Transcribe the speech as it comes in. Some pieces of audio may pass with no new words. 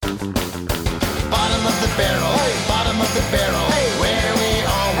Bottom of the barrel, bottom of the barrel, where we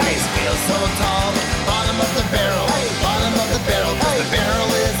always feel so tall. Bottom of the barrel, bottom of the barrel, 'cause the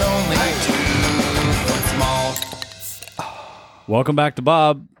barrel is only 2 foot small. Welcome back to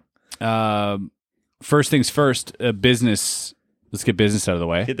Bob. First things first, business. Let's get business out of the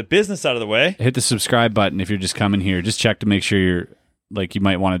way. Get the business out of the way. Hit the subscribe button if you're just coming here. Just check to make sure you're, like, you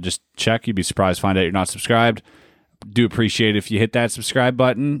might want to just check. You'd be surprised to find out you're not subscribed. Do appreciate if you hit that subscribe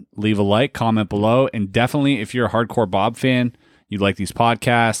button, leave a like, comment below, and definitely if you're a hardcore Bob fan, you like these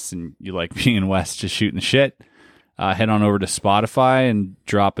podcasts, and you like me and Wes just shooting the shit, head on over to Spotify and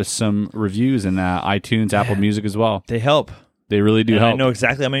drop us some reviews and iTunes, Apple Music as well. They help. They really do And help. I know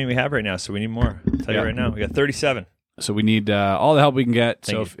exactly how many we have right now, so we need more. I'll tell you right now. We got 37. So we need all the help we can get.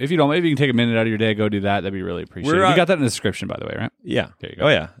 Thank So you. if you don't, maybe you can take a minute out of your day, go do that. That'd be really appreciated. We're, We got that in the description, by the way, right? Yeah. There you go. Oh,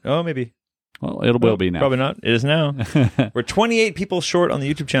 yeah. Oh, maybe. Well, it will be now. Probably not. It is now. We're 28 people short on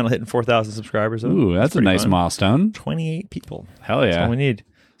the YouTube channel, hitting 4,000 subscribers. Ooh, that's a pretty nice fun. milestone. 28 people. Hell That's all yeah. we need.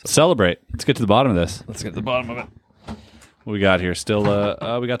 Celebrate. Let's get to the bottom of this. Let's get to the bottom of it. What we got here? Still,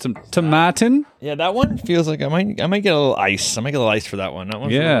 we got some tomatin. Yeah, that one feels like I might get a little ice. I might get a little ice for that one. That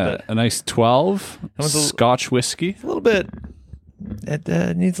one's Yeah, a nice 12 one's a- Scotch whiskey. a little bit.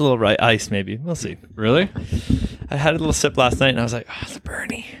 It needs a little ice, maybe. We'll see. Really? I had a little sip last night, and I was like, "Oh, it's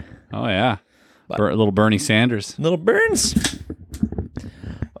Bernie, Oh yeah, a little Bernie Sanders. little burns."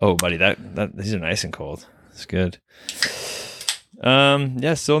 Oh, buddy, that these are nice and cold. It's good.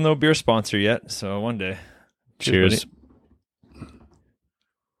 Yeah, still no beer sponsor yet. So one day. Cheers. buddy.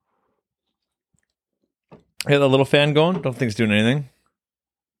 Got the little fan going. Don't think it's doing anything.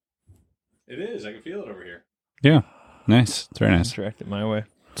 It is. I can feel it over here. Yeah, nice. It's very nice. Direct it my way.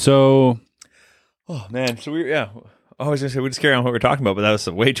 So Oh man, so I was gonna say we just carry on what we're talking about, but that was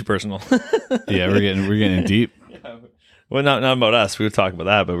way too personal. yeah, we're getting in deep. Well, not about us. We were talking about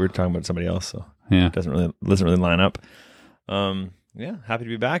that, but we were talking about somebody else, so Yeah. it doesn't really line up. Yeah, happy to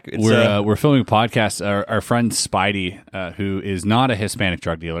be back. It's, We're filming a podcast. Our friend Spidey, who is not a Hispanic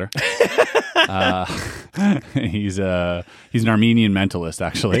drug dealer, he's an Armenian mentalist,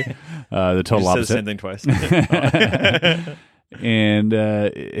 actually. The total just said the opposite. same thing twice. And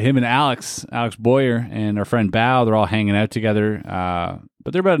him and Alex Boyer, and our friend Bao, they're all hanging out together.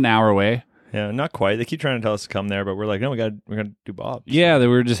 But they're about an hour away. Yeah, not quite. They keep trying to tell us to come there, but we're like, no, we're gonna do Bob. Yeah, they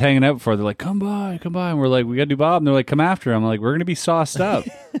were just hanging out before. They're like, come by. And we're like, we got to do Bob. And they're like, come after. I'm like, we're going to be sauced up.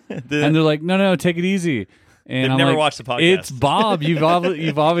 And they're like, no, take it easy. And They've I'm never like, watched the podcast. It's Bob. You've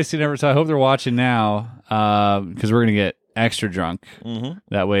obviously never. So I hope they're watching now, because we're going to get extra drunk. Mm-hmm.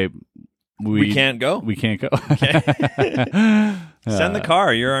 That way We can't go. We can't go. Send the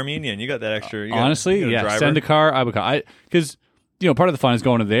car. You're Armenian. You got that extra. Honestly, you got yeah. driver. Send a car. I would call. Because part of the fun is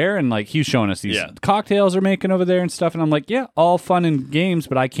going to there, and like he's showing us these cocktails they're making over there and stuff, and I'm like, yeah, all fun and games,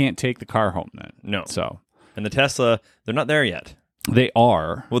 but I can't take the car home then. No. So And the Tesla, they're not there yet. they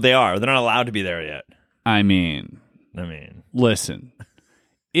are. Well, they are. They're not allowed to be there yet. I mean, listen.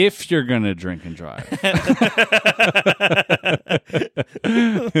 If you're gonna drink and drive,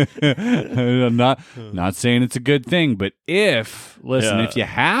 I'm not saying it's a good thing, but if you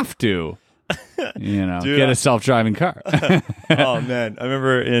have to, Dude, get a self-driving car. Oh man, I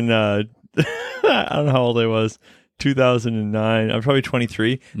remember in I don't know how old I was, 2009. I'm probably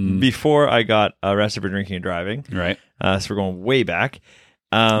 23 before I got arrested for drinking and driving. Right. So we're going way back.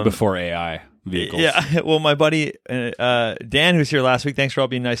 Before AI vehicles. Yeah. Well, my buddy Dan, who's here last week. Thanks for all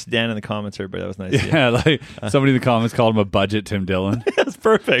being nice to Dan in the comments, everybody. That was nice. Yeah, like somebody in the comments called him a budget Tim Dillon. That's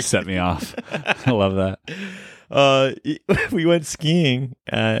perfect. Set me off. I love that. We went skiing,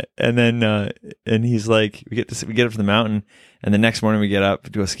 and then and he's like, we get up to the mountain, and the next morning we get up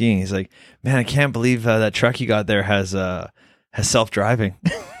to go skiing. He's like, man, I can't believe that truck you got there has self-driving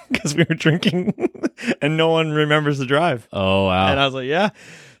because we were drinking and no one remembers the drive. Oh wow! And I was like, yeah.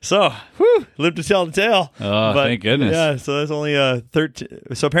 So, live to tell the tale. Oh, thank goodness. Yeah, so that's only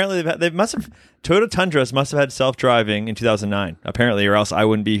 13. So apparently Toyota Tundras must have had self-driving in 2009, apparently, or else I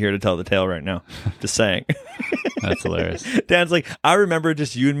wouldn't be here to tell the tale right now. Just saying. That's hilarious. Dan's like, I remember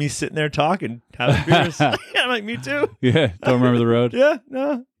just you and me sitting there talking, having beers. I'm like, me too. Yeah, don't remember the road. Yeah,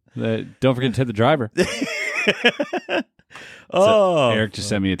 no. Don't forget to tip the driver. Oh. So Eric just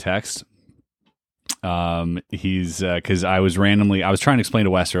sent me a text. He's because I was trying to explain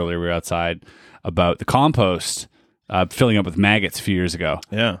to Wes earlier, we were outside, about the compost filling up with maggots a few years ago.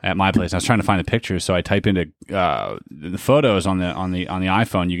 Yeah. At my place, I was trying to find the pictures, so I type into the photos on the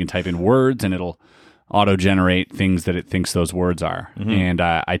iPhone. You can type in words, and it'll auto generate things that it thinks those words are. Mm-hmm. And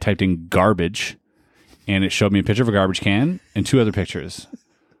I typed in garbage, and it showed me a picture of a garbage can and two other pictures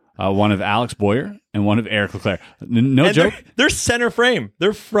one of Alex Boyer, and one of Eric Leclerc. No And joke. They're center frame.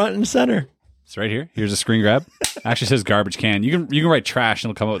 They're front and center. It's right here. Here's a screen grab. Actually says garbage can. You can write trash and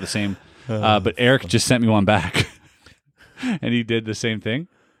it'll come out with the same. But Eric just sent me one back, and he did the same thing.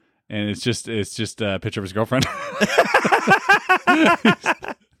 And it's just a picture of his girlfriend.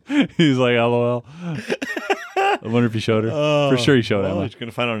 He's like, LOL. I wonder if he showed her. For sure, he showed Emma. You're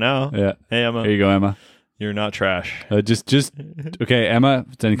gonna find out now. Yeah. Hey Emma, Here you go, Emma. you're not trash. Just okay, Emma.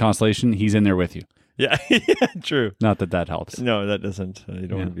 If it's any consolation, he's in there with you. Yeah, yeah, true. Not that helps. No, that doesn't. You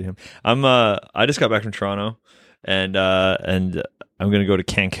don't want to be him. I just got back from Toronto, and I'm gonna go to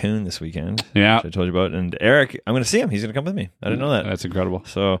Cancun this weekend. Yeah. which I told you about. And Eric, I'm gonna see him. He's gonna come with me. I didn't know that. That's incredible.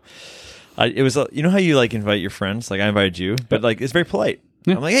 So, it was you know how you like invite your friends. Like I invited you, but like it's very polite.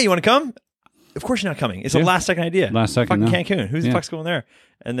 Yeah. I'm like, hey, you want to come? Of course you're not coming. It's a last second idea. Last second, Fucking no. Cancun. Who's the Yeah. fuck's going there?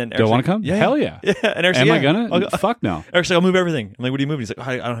 And then Do I want to come? Yeah, Hell yeah. Yeah. And Eric's Am like, I yeah, gonna? I'll go. Fuck no. Eric's like, I'll move everything. I'm like, what are you moving? He's like,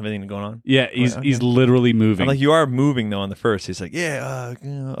 I don't have anything going on. Yeah, he's okay. literally moving. I'm like, you are moving though on the first. He's like, yeah,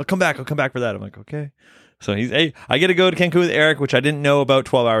 I'll come back. I'll come back for that. I'm like, okay. So hey, I get to go to Cancun with Eric, which I didn't know about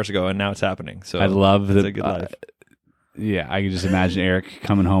 12 hours ago, and now it's happening. So I love it's that. a good life. Yeah, I can just imagine Eric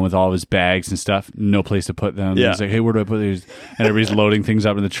coming home with all of his bags and stuff, no place to put them. Yeah. He's like, hey, where do I put these? And everybody's loading things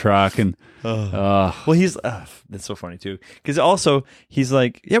up in the truck. And Well, he's that's so funny too, because also he's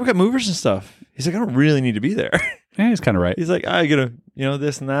like, yeah, we got movers and stuff. He's like, I don't really need to be there. yeah, he's kind of right. He's like, I gotta,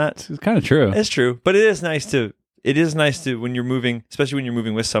 this and that. It's kind of true. It's true, but it is nice to. It is nice to when you're moving, especially when you're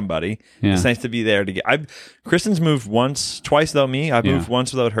moving with somebody. Yeah. It's nice to be there to get. Kristen's moved twice without me. I've moved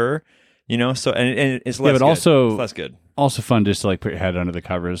once without her. So and it's less. but good. also It's less good. Also fun just to like put your head under the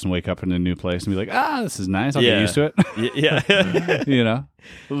covers and wake up in a new place and be like, this is nice. I'll Yeah. get used to it. Yeah.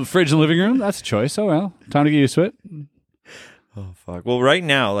 The fridge and living room, that's a choice. Oh well, time to get used to it. Oh fuck. Well, right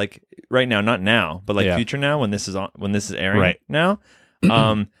now, not now, but Yeah. future now, when this is airing Right. now,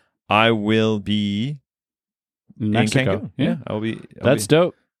 I will be In Mexico. in Cancun. Yeah, That's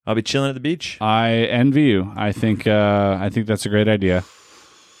dope. I'll be chilling at the beach. I envy you. I think that's a great idea.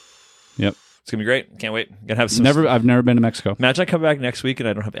 Yep. It's gonna be great. Can't wait. Gonna have some. I've never been to Mexico. Imagine I come back next week and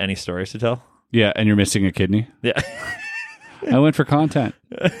I don't have any stories to tell. Yeah, and you're missing a kidney. Yeah. I went for content.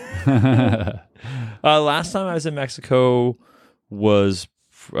 Last time I was in Mexico was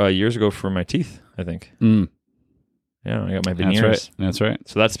years ago for my teeth, I think. Mm, Yeah, I got my that's veneers. right. That's right.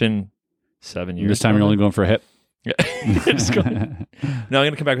 So that's been 7 years. This time you're only going for a hip. Yeah. Just go- No, I'm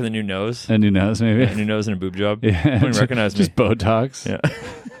gonna come back with a new nose. And who knows, maybe. A new nose and a boob job. Yeah, Wouldn't just, recognize me. just Botox.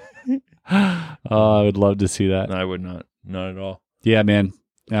 Yeah. Oh, I would love to see that. No, I would not. Not at all. Yeah, man.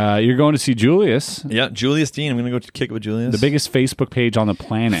 You're going to see Julius, Yeah, Julius Dean. I'm going to go kick it with Julius. the biggest Facebook page on the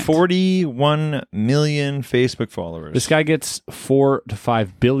planet. 41 million Facebook followers. This guy gets 4 to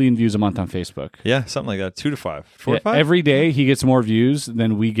 5 billion views a month on Facebook. Yeah, something like that. 2 to 5. 4 Yeah, to 5? every day he gets more views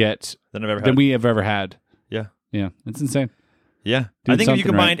than we get Than I've ever had. than we have ever had. Yeah. Yeah, it's insane. Yeah. Doing I think if you something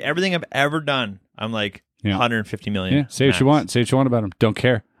combined everything I've ever done, I'm like Yeah. 150 million. Yeah, say what you max. want. Say what you want about him. Don't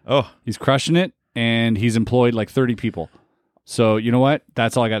care. Oh, He's crushing it, and he's employed like 30 people. So you know what?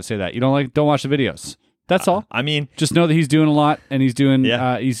 That's all I got to say. That you don't watch the videos. That's all. I mean, Just know that he's doing a lot, and he's doing.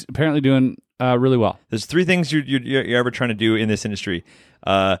 Yeah. He's apparently doing really well. there's 3 things you're ever trying to do in this industry: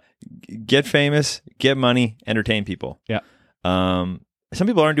 get famous, get money, entertain people. Yeah. Some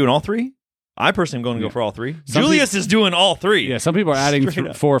people aren't doing all 3. I personally am going to go for all 3. Some Julius is doing all 3. Yeah. Some people are adding Straight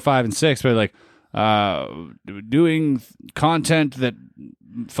up. 4, 5, and 6, but like doing content that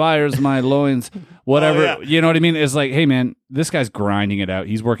fires my loins, whatever. Oh, yeah. You know what I mean? It's like, hey man, this guy's grinding it out.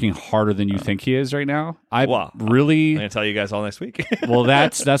 He's working harder than you think he is right now. Wow. Really I'm going to tell you guys all next week. well.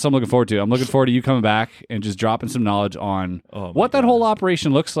 That's what I'm looking forward to. I'm looking forward to you coming back and just dropping some knowledge on Oh, my what that God. whole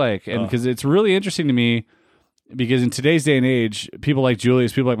operation looks like, and because it's really interesting to me. Because in today's day and age, people like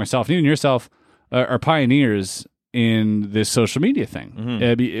Julius, people like myself, and even yourself, are pioneers in this social media thing.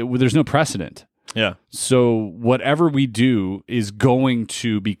 Mm-hmm. There's no precedent. Yeah. So whatever we do is going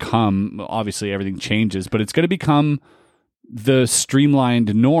to become, obviously everything changes, but it's going to become the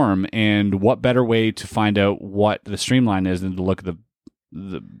streamlined norm. And what better way to find out what the streamline is than to look at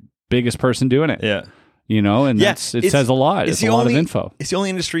the biggest person doing it? Yeah. You know, and Yeah, it says a lot. It's a lot of info. It's the only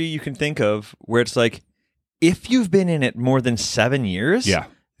industry you can think of where it's like, if you've been in it more than 7 years, Yeah.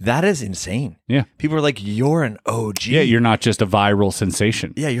 that is insane. Yeah. People are like, you're an OG. Yeah, you're not just a viral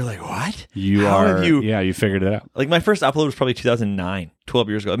sensation. Yeah, you're like, what? You How are. have you? Yeah, you figured it out. Like, my first upload was probably 2009, 12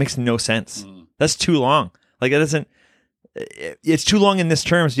 years ago. It makes no sense. That's too long. Like, it doesn't. It's too long in this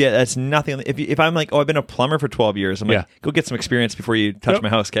terms. Yeah, that's nothing. If I'm like, I've been a plumber for 12 years, I'm like, go get some experience before you touch Yep. my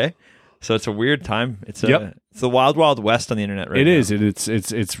house, okay? So it's a weird time. It's Yep. it's the wild, wild west on the internet right It now. is.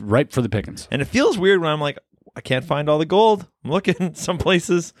 It's ripe for the pickings. And it feels weird when I'm like, I can't find all the gold. I'm looking some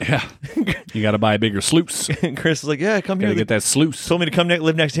places. Yeah. You got to buy a bigger sluice. And Chris was like, yeah, come Got here. to get that sluice. Told me to come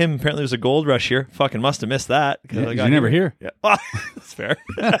live next to him. Apparently there's a gold rush here. Fucking must have missed that. 'Cause Yeah, I 'cause got you're never here. Yeah. Well, that's fair.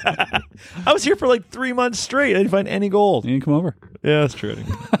 I was here for like 3 months straight. I didn't find any gold. You didn't come over. Yeah, that's true.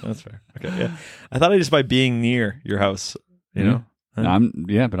 That's fair. Okay, yeah. I thought I just by being near your house, you know? But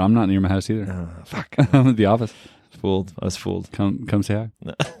I'm not near my house either. Fuck. I'm at the office. Fooled. I was fooled. Come say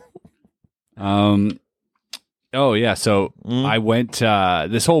hi. Oh yeah. So I went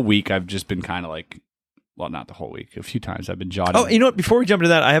this whole week. I've just been kind of like, well, not the whole week. A few times I've been jotting. Oh, you know what? Before we jump into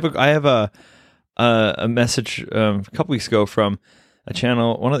that, I have a message a couple weeks ago from a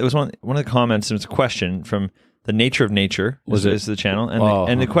channel. It was one of the comments, and it's a question from The Nature of Nature. Is the channel,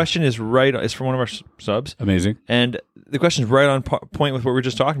 and the question is it's from one of our subs. Amazing. And the question is right on point with what we were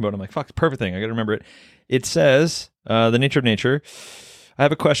just talking about. I'm like, fuck, perfect thing. I got to remember it. It says, The Nature of Nature. I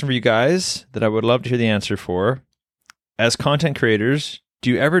have a question for you guys that I would love to hear the answer for. As content creators,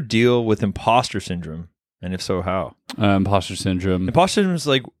 do you ever deal with imposter syndrome? And if so, how? Imposter syndrome. Imposter syndrome is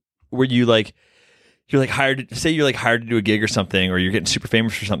like where you're hired to do a gig or something, or you're getting super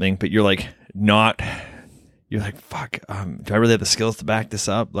famous for something, but you're like fuck, do I really have the skills to back this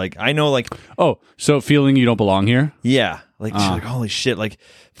up? Like, I know, like, Oh, so feeling you don't belong here? yeah, like, she's like, holy shit, like,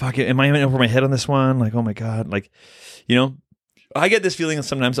 fuck it, am I in over my head on this one? Like, oh my God, like, you know, I get this feeling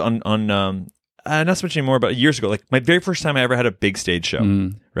sometimes on not so much anymore, but years ago, like my very first time I ever had a big stage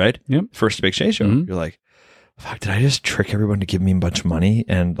show, right? Yep. First big stage show. You're like, fuck, did I just trick everyone to give me a bunch of money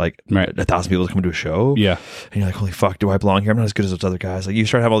and like 1,000 people to come to a show? Yeah. And you're like, holy fuck, do I belong here? I'm not as good as those other guys. Like, you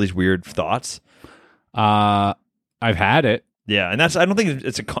start to have all these weird thoughts. I've had it. Yeah, and I don't think if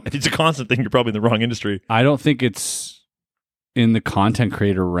it's a constant thing, you're probably in the wrong industry. I don't think it's in the content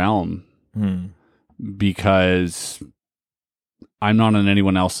creator realm because I'm not on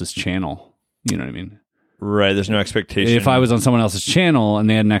anyone else's channel. You know what I mean? Right. There's no expectation. If I was on someone else's channel and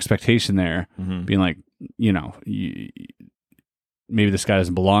they had an expectation there, being like, you know, maybe this guy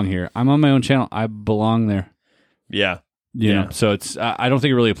doesn't belong here. I'm on my own channel. I belong there. Yeah. You know, so it's, I don't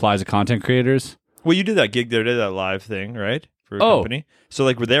think it really applies to content creators. Well, you did that gig there, that live thing, right? For a company. So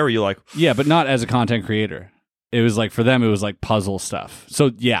like, were you like, yeah, but not as a content creator. It was like, for them, it was like puzzle stuff.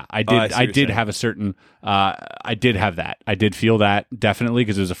 So yeah, I did have a certain, I did have that. I did feel that definitely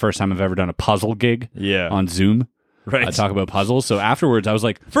because it was the first time I've ever done a puzzle gig on Zoom. Right. I talk about puzzles. So afterwards I was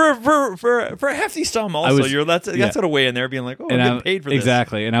like, for a hefty sum also, that's got a way in there being like, oh, I'm getting paid for this.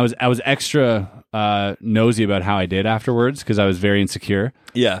 Exactly. And I was extra nosy about how I did afterwards because I was very insecure.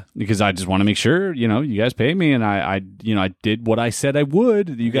 Yeah. Because I just want to make sure, you know, you guys pay me and I did what I said I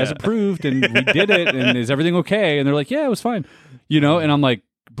would. You guys approved and we did it and is everything okay? And they're like, yeah, it was fine. You know, and I'm like,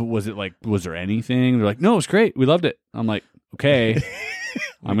 but was there anything? They're like, no, it was great. We loved it. I'm like, okay.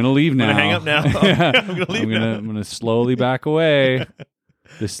 I'm gonna leave now. I'm gonna hang up now. Yeah. I'm gonna leave now. I'm gonna slowly back away.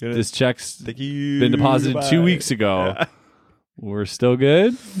 This check's been deposited 2 weeks ago. Yeah. We're still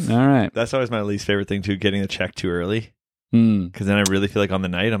good. All right. That's always my least favorite thing too, getting the check too early. Because then I really feel like on the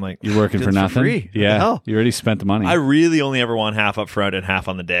night I'm like, you're working for nothing. free. Yeah, you already spent the money. I really only ever want half up front and half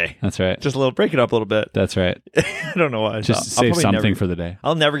on the day. That's right. Just a little, break it up a little bit. That's right. I don't know why. Just save something for the day.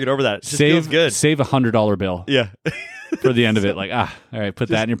 I'll never get over that. It just feels good. Save $100 bill. Yeah. For the end of it, like, all right, put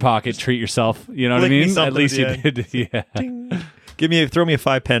that in your pocket, treat yourself. You know what I mean? At least you did. Yeah. Ding. Throw me a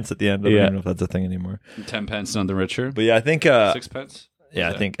 5 pence at the end. I don't even know if that's a thing anymore. 10 pence, none the richer. But yeah, I think 6 pence. Yeah,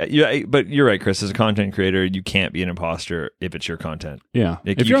 I think but you're right, Chris. As a content creator, you can't be an imposter if it's your content. Yeah,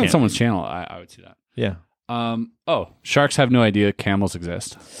 if you're on someone's channel, I would see that. Yeah. Sharks have no idea camels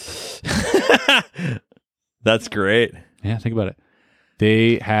exist. That's great. Yeah, think about it.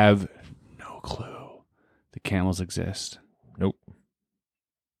 They have no clue that camels exist. Nope.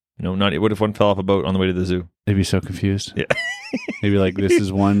 No, not. What if one fell off a boat on the way to the zoo? They'd be so confused. Yeah. Maybe like, this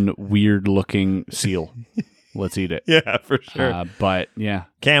is one weird looking seal. Let's eat it. Yeah, for sure. But yeah,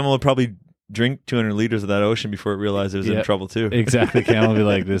 camel would probably drink 200 liters of that ocean before it realized it was in trouble too. Exactly. Camel would be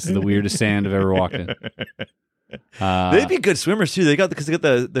like, this is the weirdest sand I've ever walked in. They'd be good swimmers too. They got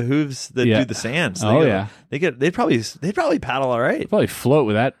the hooves that do the sand. So they'd probably paddle all right. They'd probably float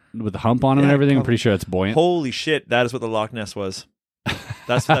with the hump on them and everything. I'm pretty sure it's buoyant. Holy shit, that is what the Loch Ness was.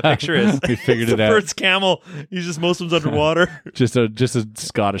 That's what that picture is. We figured it out. The first camel. He's just most of them's underwater. just a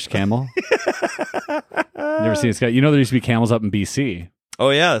Scottish camel. Never seen a Scottish. You know, there used to be camels up in BC. Oh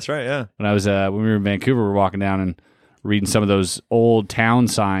yeah, that's right. Yeah. When we were in Vancouver, we were walking down and reading some of those old town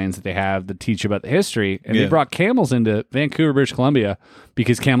signs that they have that teach you about the history, and they brought camels into Vancouver, British Columbia,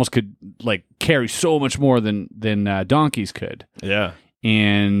 because camels could like carry so much more than donkeys could. Yeah.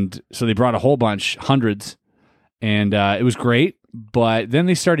 And so they brought a whole bunch, hundreds, and it was great. But then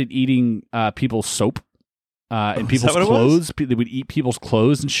they started eating people's soap and Is people's that what it clothes. They would eat people's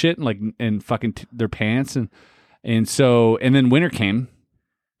clothes and shit, and fucking their pants, and then winter came,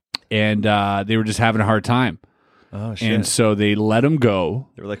 and they were just having a hard time, Oh shit! and so they let them go.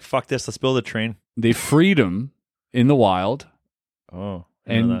 They were like, "Fuck this, let's build a train." They freed them in the wild, Oh,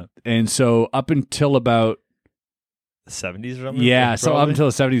 I didn't know that. and so up until about The 70s or something. yeah, so up probably? until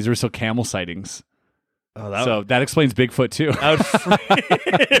the 70s, there were still camel sightings. Oh, that So that explains Bigfoot too.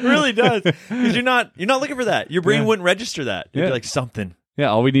 it really does, because you're not looking for that. Your brain Yeah. wouldn't register that. You'd Yeah. be like something. Yeah,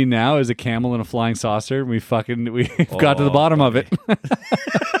 all we need now is a camel and a flying saucer, and we've got to the Oh, bottom of it.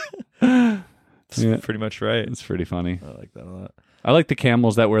 That's Yeah. pretty much right. It's pretty funny. I like that a lot. I like the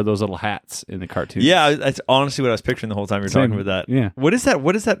camels that wear those little hats in the cartoons. Yeah, that's honestly what I was picturing the whole time you were Same. talking about that. Yeah. What is that?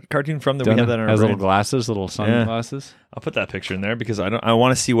 What is that cartoon from that we have that in our has brain? little glasses, little sunglasses. I'll put that picture in there because I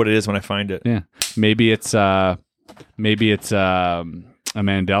want to see what it is when I find it. Yeah, maybe it's a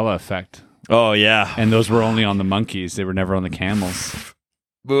Mandela effect, Oh yeah, and those were only on the monkeys. They were never on the camels.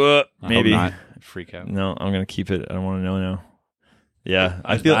 I maybe. hope not. I'd freak out. No, I'm gonna keep it. I don't want to know now. Yeah,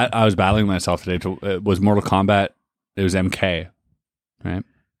 I was battling myself today. Was Mortal Kombat? It was MK, right?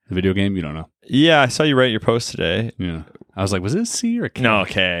 The video game. You don't know. Yeah, I saw you write your post today. Yeah. I was like, was it a C or a K? No,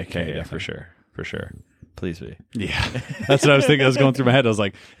 okay, yeah, definitely. for sure. Please be. Yeah, that's what I was thinking. I was going through my head. I was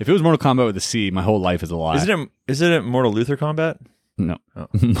like, if it was Mortal Kombat with a C, my whole life is a lie. Is it a Mortal Luther Combat? No. Oh.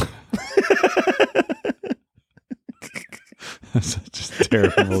 That's just a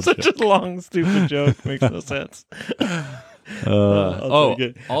terrible old Such joke. a long, stupid joke. Makes no sense. I'll take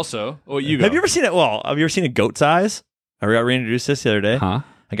it. Also, you go. Have you ever seen it? Well, have you ever seen a goat's eyes? I got reintroduced to this the other day. Huh?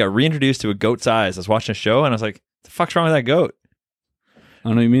 I got reintroduced to a goat's eyes. I was watching a show and I was like, "The fuck's wrong with that goat?" I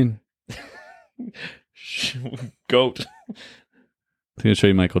don't know what you mean. Goat. I'm going to show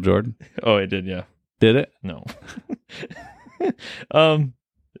you Michael Jordan. Oh, I did. Yeah. Did it? No.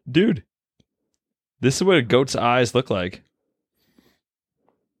 Dude, this is what a goat's eyes look like.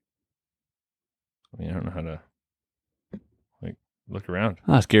 I mean, I don't know how to look around.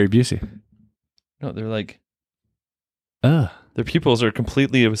 Ah, it's Gary Busey. No, they're like Ugh. their pupils are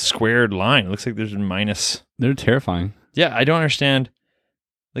completely a squared line. It looks like there's a minus. They're terrifying. Yeah, I don't understand.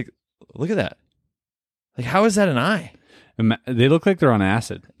 Like, look at that. Like, how is that an eye? They look like they're on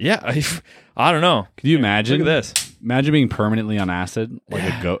acid. Yeah, I don't know. Could you imagine? Look at this. Imagine being permanently on acid, like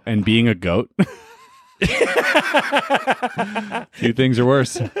a goat, and being a goat. Few things are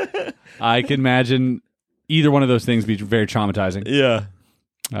worse. I can imagine either one of those things be very traumatizing. Yeah.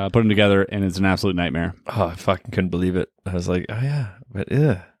 Put them together, and it's an absolute nightmare. Oh, I fucking couldn't believe it. I was like, oh yeah, but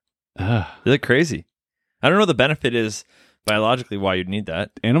ugh. Ugh. They look crazy. I don't know what the benefit is biologically why you'd need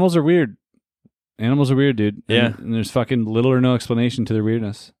that. Animals are weird. Animals are weird, dude. Yeah. And there's fucking little or no explanation to their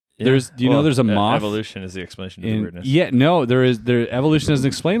weirdness. Do you know there's a moth? Evolution is the explanation of the weirdness. Yeah, no, evolution doesn't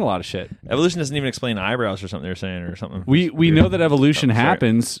explain a lot of shit. Evolution doesn't even explain eyebrows or something they're saying or something. We Weird. know that evolution Oh, sorry.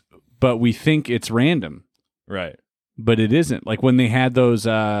 happens, but we think it's random. Right. But it isn't. Like when they had those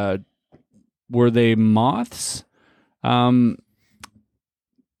were they moths? I'm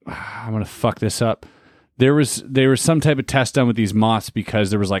gonna fuck this up. There was some type of test done with these moths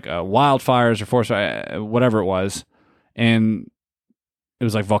because there was like wildfires or forest fire, whatever it was, and it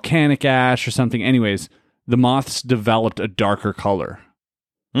was like volcanic ash or something. Anyways, the moths developed a darker color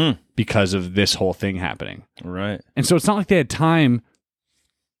because of this whole thing happening. Right. And so it's not like they had time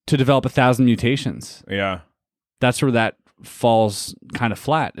to develop 1,000 mutations. Yeah. That's where that falls kind of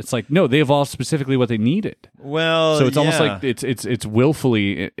flat. It's like, no, they evolved specifically what they needed. Well, So it's almost yeah. like it's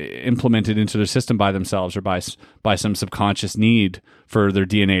willfully implemented into their system by themselves or by some subconscious need for their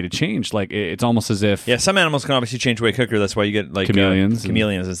DNA to change. Like it's almost as if Yeah, some animals can obviously change way quicker. That's why you get like Chameleons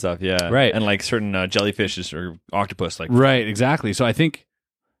chameleons and stuff. Yeah, Right. and like certain jellyfishes or octopus. Like, right, exactly. So I think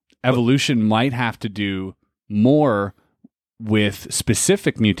evolution might have to do more with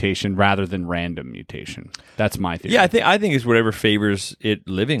specific mutation rather than random mutation. That's my theory. yeah, I think it's whatever favors it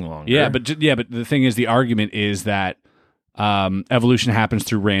living longer. Yeah, but the thing is, the argument is that evolution happens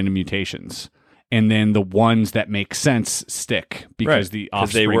through random mutations, and then the ones that make sense stick because Right, the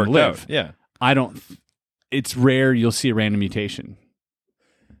 'cause they offspring worked live. out. Yeah, I don't. It's rare you'll see a random mutation.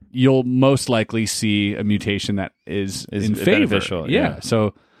 You'll most likely see a mutation that is in favor. beneficial, yeah.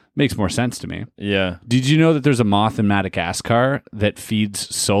 So makes more sense to me. yeah. Did you know that there's a moth in Madagascar that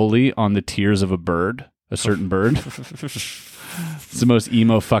feeds solely on the tears of a bird, a certain bird? It's the most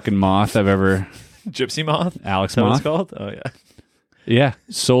emo fucking moth I've ever. Gypsy moth. Alex Is that what moth. it's called? Oh yeah, Yeah,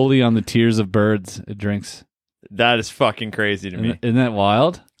 solely on the tears of birds it drinks. that is fucking crazy to me. Isn't that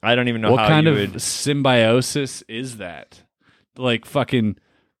wild? I don't even know What how kind you of would. symbiosis is that? Like fucking,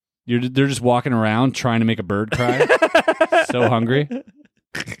 they're just walking around trying to make a bird cry. So hungry.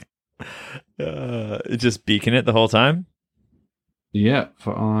 Just beaking it the whole time. Yeah,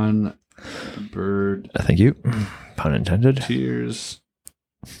 on bird Thank you. Pun intended. tears.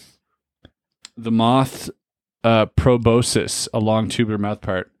 The moth proboscis, a long tubular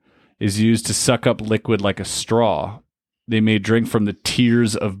mouthpart, is used to suck up liquid like a straw. They may drink from the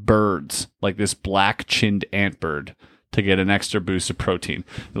tears of birds, like this black-chinned antbird, to get an extra boost of protein.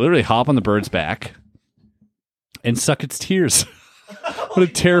 They literally hop on the bird's back and suck its tears. What a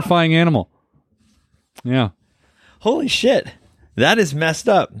terrifying animal. Yeah. Holy shit. That is messed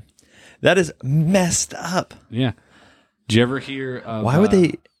up. That is messed up. Yeah. Did you ever hear of... Why would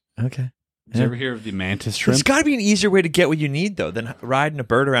they... Okay. Did you ever hear of the mantis shrimp? There's got to be an easier way to get what you need, though, than riding a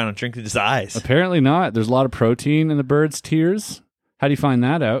bird around and drinking its eyes. Apparently not. There's a lot of protein in the bird's tears. How do you find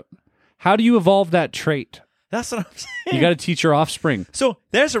that out? How do you evolve that trait? That's what I'm saying. You got to teach your offspring. So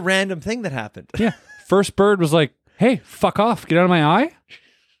there's a random thing that happened. Yeah. First bird was like, hey, fuck off. Get out of my eye.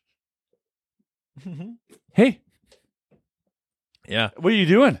 Hey, Yeah. what are you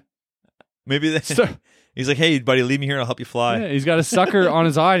doing? Maybe they... So- He's like, hey, buddy, leave me here and I'll help you fly. Yeah, he's got a sucker on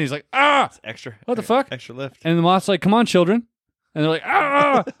his eye and he's like, ah. It's extra. What the fuck? Extra lift. And the moth's like, come on, children. And they're like,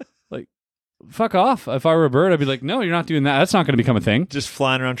 ah. Like, fuck off. If I were a bird, I'd be like, no, you're not doing that. That's not going to become a thing. Just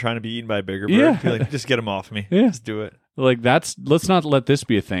flying around trying to be eaten by a bigger bird. Yeah. Be like, just get him off me. Yeah. Just do it. Like, let's not let this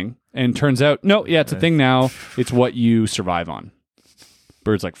be a thing. And turns out, no, yeah, it's a thing now. It's what you survive on.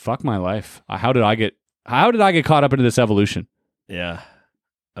 Bird's like, fuck my life. How did I get caught up into this evolution? Yeah.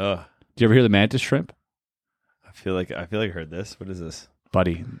 Oh, Do you ever hear the mantis shrimp? I feel like I heard this. What is this?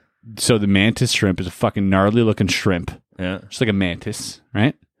 Buddy. So the mantis shrimp is a fucking gnarly looking shrimp. Yeah. Just like a mantis,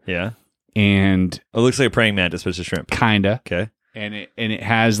 right? Yeah. And It looks like a praying mantis, but it's a shrimp. kinda. Okay. And it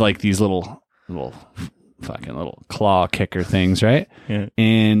has like these little fucking little claw kicker things, right? Yeah.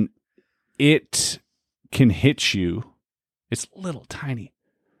 And it can hit you. It's little tiny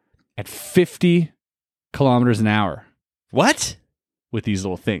at 50 kilometers an hour What? with these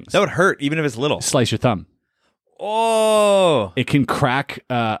little things. That would hurt, even if it's little. Slice your thumb. Oh. It can crack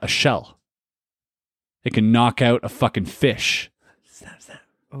a shell. It can knock out a fucking fish.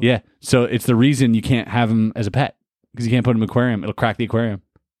 Oh. Yeah. So it's the reason you can't have them as a pet because you can't put them in an aquarium. It'll crack the aquarium.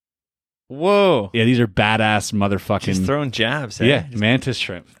 Whoa. Yeah, these are badass motherfucking. Just throwing jabs. Eh? Yeah, mantis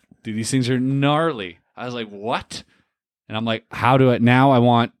shrimp. Dude, these things are gnarly. I was like, what? And I'm like, how do I now? I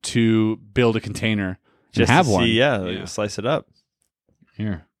want to build a container Just and have to one. see, yeah, slice it up.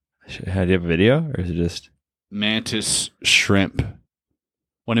 Here, Do you have a video, or is it just mantis shrimp.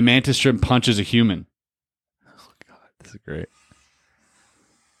 When a mantis shrimp punches a human. this is great?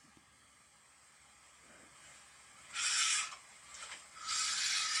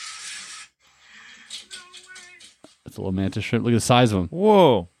 It's a little mantis shrimp. Look at the size of them.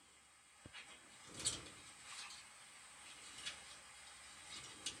 Whoa.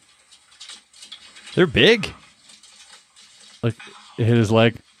 They're big. Like it hit his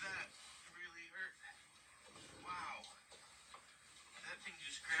leg. That really hurt. Wow. That thing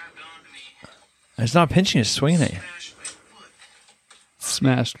just grabbed onto me, It's not pinching, it's swinging at you. smashed my foot.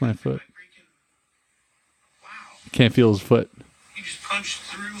 Smashed my foot. Like freaking. Wow. Can't feel his foot. He just punched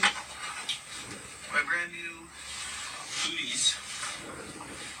through my brand new booties.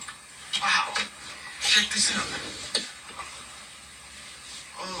 Wow. Check this out.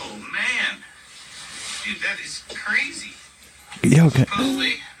 Oh, man. Dude, that is crazy. Yeah, okay.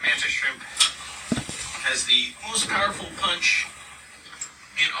 Supposedly, mantis shrimp has the most powerful punch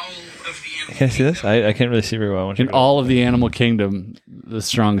in all of the animal Can I see this? kingdom. I can't really see very well. I want you In to- all of the animal kingdom, the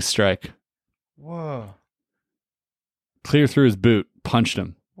strongest strike. Whoa. Clear through his boot. Punched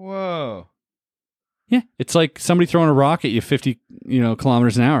him. Whoa. Yeah. It's like somebody throwing a rock at you 50,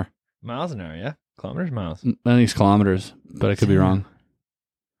 kilometers an hour. Miles an hour, yeah? Kilometers, miles. I think it's kilometers, but I could be wrong.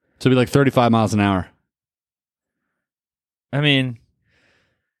 So it'd be like 35 miles an hour. I mean,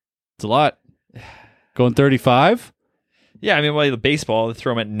 It's a lot. Going 35? yeah, I mean, well, the baseball, they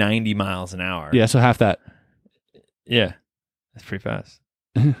throw them at 90 miles an hour. Yeah, so half that. Yeah. That's pretty fast.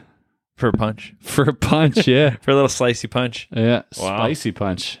 For a punch. For a punch, yeah. For a little slicey punch. Yeah. Wow. Spicy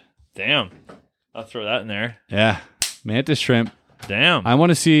punch. Damn. I'll throw that in there. Yeah. Mantis shrimp. Damn. I want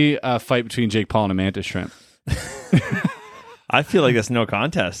to see a fight between Jake Paul and a mantis shrimp. I feel like that's no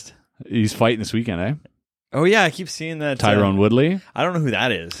contest. He's fighting this weekend, eh? Oh, yeah, I keep seeing that. Tyrone Woodley. I don't know who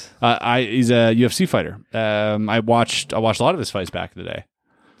that is. He's a UFC fighter. I watched a lot of his fights back in the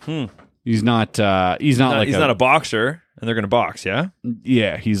day. He's not He's not a boxer, and they're going to box, yeah?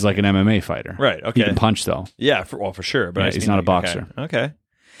 Yeah, he's like an MMA fighter. Right, okay. He can punch though. Yeah, for sure. But Yeah, I just he's mean, not a like, boxer. Okay.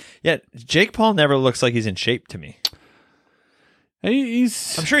 Yeah, Jake Paul never looks like he's in shape to me.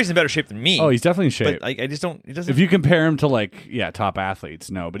 He's. I'm sure he's in better shape than me. Oh, he's definitely in shape. But I just don't. He doesn't. If you compare him to like top athletes,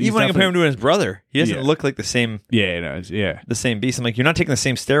 no. But he's even when I compare him to his brother, he doesn't Yeah. look like the same yeah. the same beast. I'm like, you're not taking the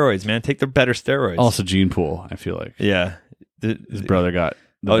same steroids, man. Take the better steroids. Also, gene pool. I feel like yeah. his brother got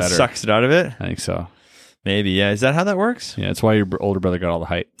the Oh, it better. sucks it out of it. I think so. Maybe. Yeah. Is that how that works? Yeah, that's why your older brother got all the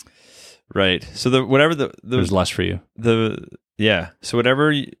height. Right. So the There's less for you. So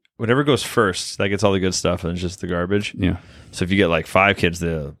whatever goes first, that gets all the good stuff, and it's just the garbage. Yeah. So if you get like 5 kids,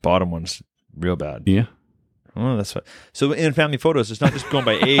 the bottom one's real bad. Yeah. Oh, that's what. So in family photos, it's not just going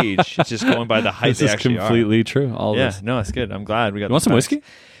by age; it's just going by the height This they is actually completely true. All are. Yeah, this. no, it's good. I'm glad we got. You want some whiskey?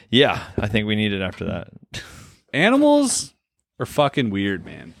 Yeah, I think we need it after that. Animals are fucking weird,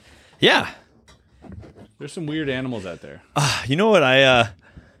 man. Yeah, There's some weird animals out there. you know what I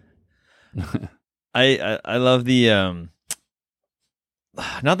love the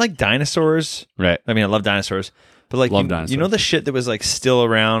not like dinosaurs. Right. I mean, I love dinosaurs, but like Love you dinosaurs. know the shit that was like still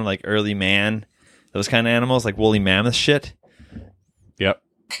around, like early man, those kind of animals, like woolly mammoth shit. Yep.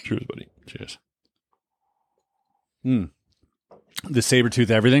 Cheers, buddy. Cheers. The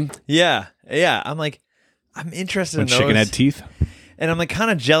saber-tooth everything. Yeah. I'm like, I'm interested When in those. chicken had teeth. And I'm like kind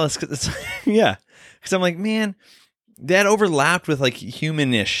of jealous because it's because I'm like, man, that overlapped with like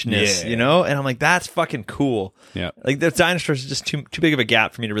humanishness, Yeah. you know? And I'm like, that's fucking cool. Yeah. Like the dinosaurs is just too big of a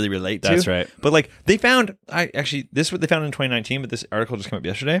gap for me to really relate to. That's right. But like they found, this is what they found in 2019, but this article just came up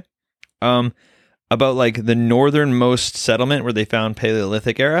yesterday, about like the northernmost settlement where they found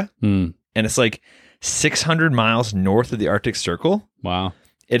Paleolithic era, Hmm. and it's like 600 miles north of the Arctic Circle. Wow.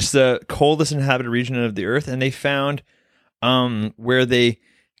 It's the coldest inhabited region of the earth, and they found where they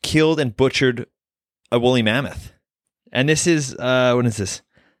killed and butchered a woolly mammoth. And this is when is this?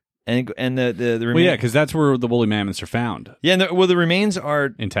 And the Well, yeah, because that's where the woolly mammoths are found. yeah, and the remains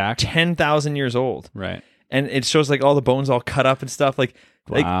are Intact. 10,000 years old, Right. and it shows like all the bones all cut up and stuff. Like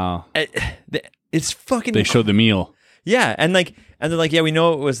Wow. it's fucking. They showed the meal. Yeah, and they're like, yeah, we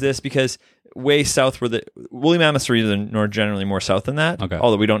know it was this because way south where the woolly mammoths are either generally more south than that. Okay.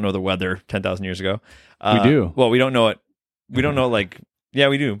 Although we don't know the weather 10,000 years ago. We do. Well, we don't know it. We don't know like. Yeah,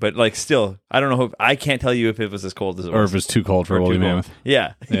 we do, but like still, I don't know. I can't tell you if it was as cold as it Or was. if it's too cold for Or a woolly too cold. mammoth.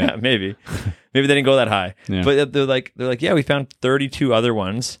 Yeah, Yeah. yeah, maybe they didn't go that high. Yeah. But they're like, yeah, we found 32 other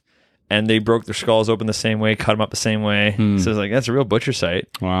ones, and they broke their skulls open the same way, cut them up the same way. Hmm. So it's like that's a real butcher site.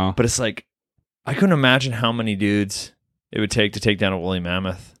 Wow. But it's like, I couldn't imagine how many dudes it would take to take down a woolly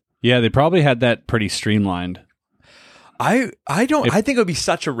mammoth. Yeah, they probably had that pretty streamlined. I think it would be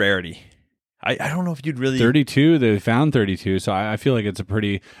such a rarity. I don't know if you'd really 32, they found 32, so I feel like it's a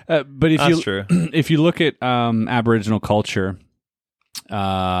pretty. But if That's you true. if you look at Aboriginal culture,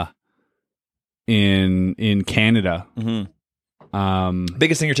 in Canada,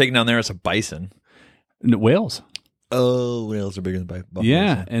 Biggest thing you're taking down there is a bison. whales. Oh, whales are bigger than buffaloes.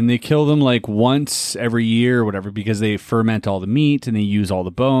 Yeah, and they kill them like once every year or whatever because they ferment all the meat and they use all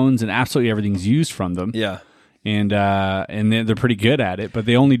the bones and absolutely everything's used from them. Yeah. And they're pretty good at it, but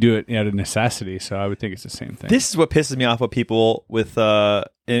they only do it out of necessity. So I would think it's the same thing. This is what pisses me off with people with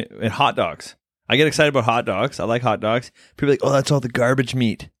in hot dogs. I get excited about hot dogs. I like hot dogs. People are like, oh, that's all the garbage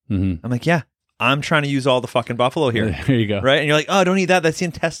meat. Mm-hmm. I'm like, yeah, I'm trying to use all the fucking buffalo here. There you go. Right? And you're like, oh, don't eat that. That's the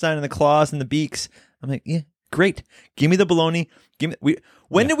intestine and the claws and the beaks. I'm like, yeah, great. Give me the bologna.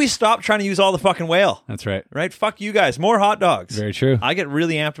 When did we stop trying to use all the fucking whale? That's right. Right? Fuck you guys. More hot dogs. Very true. I get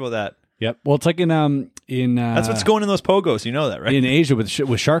really amped about that. Yep. Well, it's like in That's what's going in those pogos. You know that, right? in Asia with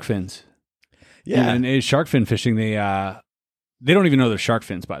shark fins. Yeah. And in shark fin fishing, they don't even know they're shark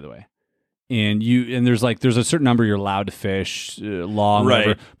fins, by the way. And there's a certain number you're allowed to fish, long, Right.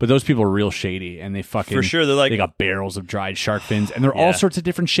 whatever. But those people are real shady, and they fucking For sure, they're like- they got barrels of dried shark fins, and they're Yeah. all sorts of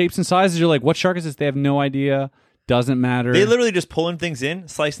different shapes and sizes. You're like, what shark is this? They have no idea. Doesn't matter. They literally just pulling things in,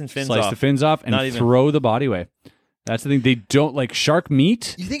 slicing fins slice off. the fins off and Not even- throw the body away. That's the thing. They don't like shark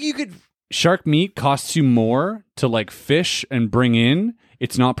meat. You think you could... Shark meat costs you more to like fish and bring in.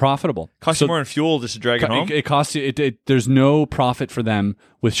 It's not profitable. Cost you more in fuel just to drag it home? It costs you. There's no profit for them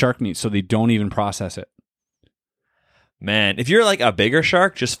with shark meat, so they don't even process it. Man, if you're like a bigger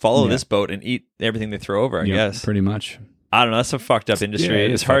shark, just follow Yeah. this boat and eat everything they throw over, I Yep, guess. pretty much. I don't know. That's a fucked up industry. Yeah,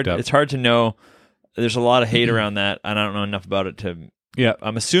 it it's is hard. fucked up. It's hard to know. There's a lot of hate around that, and I don't know enough about it to... Yeah,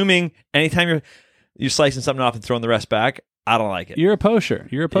 I'm assuming anytime you're slicing something off and throwing the rest back, I don't like it. you're a poacher.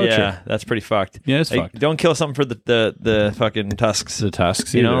 You're a poacher. Yeah, that's pretty fucked. Yeah, it's Like, fucked. don't kill something for the fucking tusks. The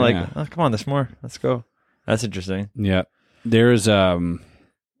tusks, You know, either, like, yeah. oh, come on, there's more. Let's go. That's interesting. Yeah. There's One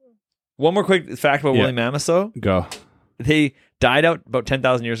more quick fact about Yeah. woolly mammoths, though. they died out about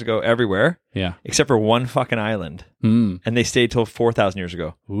 10,000 years ago everywhere, Yeah. except for one fucking island, and they stayed till 4,000 years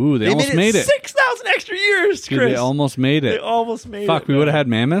ago. Ooh, they almost made it. 6,000 extra years, Dude, Chris. they almost made They it. almost made it. Fuck, we would have had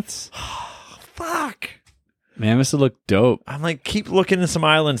mammoths. Fuck. Mammoths would look dope. I'm like, keep looking at some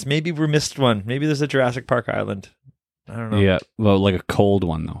islands. Maybe we missed one. Maybe there's a Jurassic Park island. I don't know. Yeah. Well, like a cold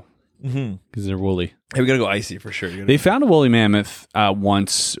one, though, Mm-hmm. because they're woolly. Hey, we gotta go icy for sure. They found a woolly mammoth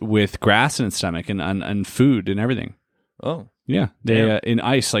once with grass in its stomach and food and everything. Oh. Yeah. They Damn. in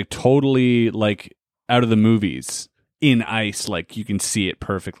ice, like totally like out of the movies. In ice, like you can see it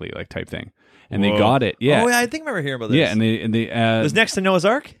perfectly, like type thing. And they Whoa. got it. Yeah. Oh, yeah, I think I remember hearing about this. Yeah, and they it was next to Noah's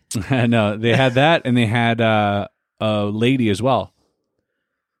Ark? no, they had that, and they had a lady as well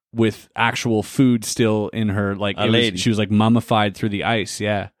with actual food still in her. Like lady. she was like mummified through the ice.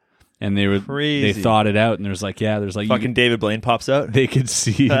 Yeah, and they Crazy. thought it out, and there's like there's like Fucking David Blaine pops out. they could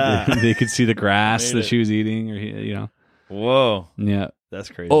see they could see the grass Made that it. she was eating, or you know, Whoa. yeah. That's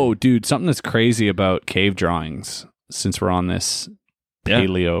crazy. Oh, dude, something that's crazy about cave drawings. Since we're on this Yeah.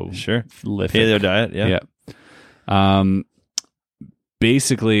 paleo Sure. lithic- Paleo diet, yeah.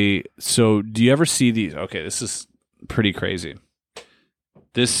 Basically, so do you ever see these? Okay, this is pretty crazy.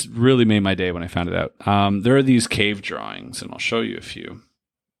 This really made my day when I found it out. There are these cave drawings, and I'll show you a few.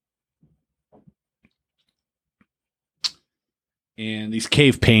 And these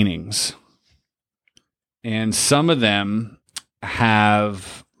cave paintings. And some of them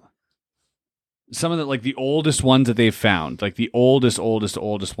have some of the like the oldest ones that they've found, like the oldest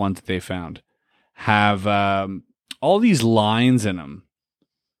ones that they found, have all these lines in them.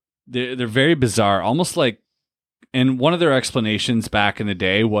 They're very bizarre, almost like. And one of their explanations back in the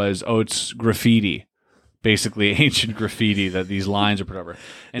day was, "Oh, it's graffiti, basically ancient graffiti that these lines are put over."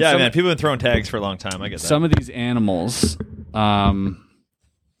 And Yeah, some, man. People have been throwing tags for a long time. I get that. some of these animals. Let's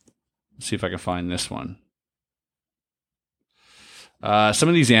see if I can find this one. Some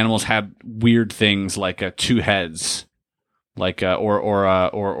of these animals have weird things like two heads, like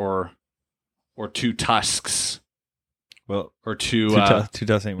or two tusks, well, or two two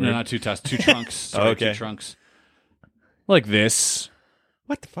tusks ain't weird. no, not two tusks, two trunks. Sorry, okay. two trunks, like this.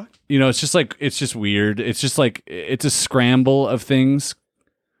 What the fuck? You know, it's just weird. It's just like it's a scramble of things.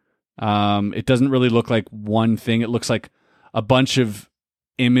 It doesn't really look like one thing. It looks like a bunch of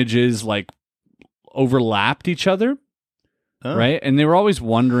images like overlapped each other. Oh. Right, and they were always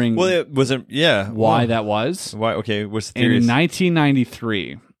wondering Well, it wasn't. Yeah. why Well, that was. Why? Okay. What's the And theory? in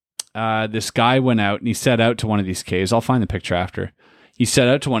 1993, this guy went out and he set out to one of these caves. I'll find the picture after. He set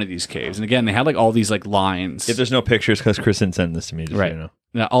out to one of these caves, and again, they had like all these like lines. If there's no pictures, because Chris didn't send this to me, just Right. so you know.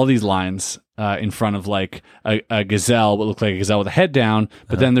 Now, all these lines in front of like a gazelle, what looked like a gazelle with a head down,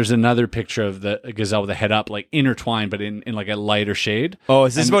 but then there's another picture of the gazelle with a head up, like intertwined, but in like a lighter shade. Oh,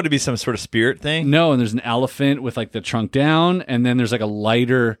 is this about to be some sort of spirit thing? No, and there's an elephant with like the trunk down, and then there's like a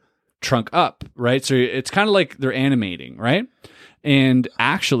lighter trunk up, right? So it's kind of like they're animating, right? And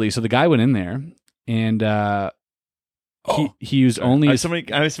actually, so the guy went in there, and he used only I have his, so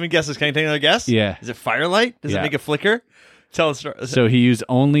many guesses. Can I take another guess? Yeah. Is it firelight? Does Yeah. it make a flicker? Tell us. so he used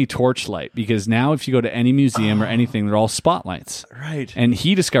only torchlight, because now if you go to any museum or anything, they're all spotlights. Right. And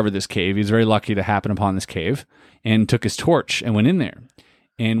he discovered this cave. He was very lucky to happen upon this cave, and took his torch and went in there.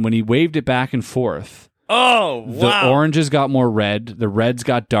 And when he waved it back and forth, Oh, the wow. oranges got more red, the reds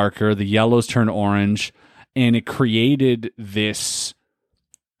got darker, the yellows turned orange, and it created this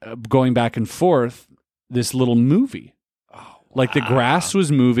going back and forth, this little movie. Like the grass was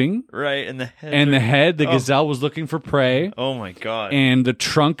moving, Right. And the head. and the head, the Oh. gazelle was looking for prey, Oh, my God. and the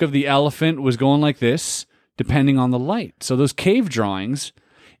trunk of the elephant was going like this, depending on the light. So those cave drawings,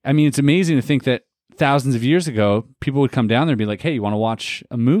 I mean, it's amazing to think that thousands of years ago, people would come down there and be like, "Hey, you want to watch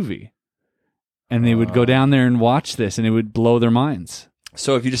a movie?" And they would go down there and watch this, and it would blow their minds.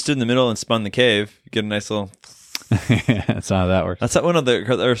 So if you just stood in the middle and spun the cave, you get a nice little. That's how that works. That's not one of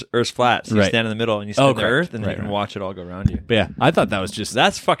the Earth's flat. So you Right. stand in the middle and you spin the correct. Earth, and Right, you can right. watch it all go around you. But yeah, I thought that was just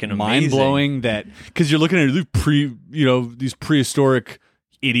That's fucking amazing. mind blowing. That because you're looking at these prehistoric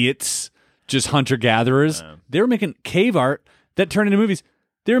idiots, just hunter gatherers. They were making cave art that turned into movies.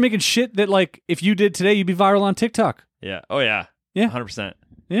 They were making shit that, like, if you did today, you'd be viral on TikTok. Yeah. Oh yeah. Yeah. 100%.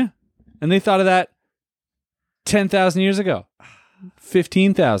 Yeah, and they thought of that 10,000 years ago,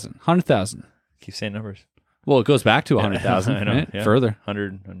 15,000, 100,000. Keep saying numbers. Well, it goes back to 100,000. I know. Right? Yeah. Further.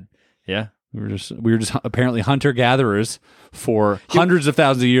 100. Yeah. We were just apparently hunter gatherers for hundreds of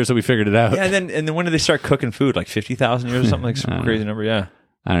thousands of years, so we figured it out. Yeah. And then when did they start cooking food? Like 50,000 years or something? Like some crazy number. Yeah.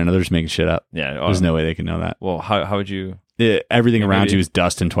 I don't know. They're just making shit up. Yeah. There's no way they can know that. Well, how would you? Everything around maybe. you is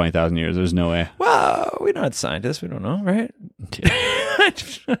dust in 20,000 years. There's no way. Well, we're not scientists. We don't know, right?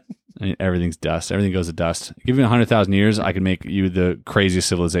 I mean, everything's dust. Everything goes to dust. Give me 100,000 years, I can make you the craziest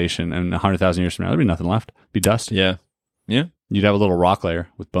civilization, and 100,000 years from now, there'd be nothing left. It'd be dust. Yeah. Yeah. You'd have a little rock layer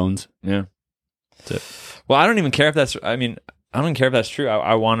with bones. Yeah. That's it. Well, I don't even care if that's. I mean, I don't even care if that's true.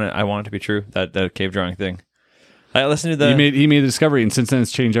 I want it to be true. That cave drawing thing. I listened to the. He made the discovery, and since then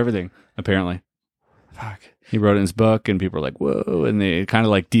it's changed everything. Apparently, Fuck. he wrote it in his book, and people were like, "Whoa!" And they kind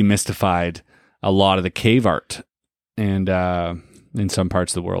of like demystified a lot of the cave art, and in some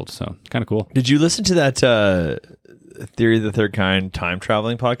parts of the world. So kind of cool. Did you listen to that Theory of the Third Kind time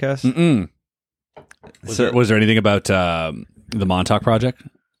traveling podcast? Mm-mm. Was there anything about the Montauk Project?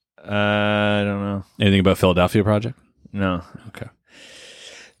 I don't know. Anything about Philadelphia Project? No. Okay.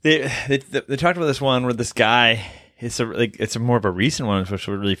 They talked about this one where this guy. It's a more of a recent one, which was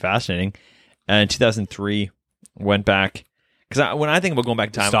really fascinating. In 2003, went back because when I think about going back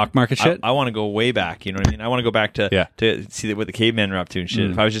in time, Stock market shit. I want to go way back. You know what I mean? I want to go back to see what the cavemen were up to and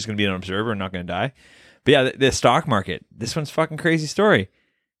shit. If I was just going to be an observer and not going to die, but yeah, the stock market. This one's fucking crazy story.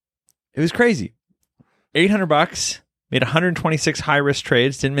 It was crazy. $800, made 126 high risk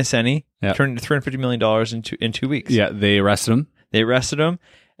trades, didn't miss any. Yeah. Turned $350 million in 2 weeks. Yeah, they arrested him They arrested him,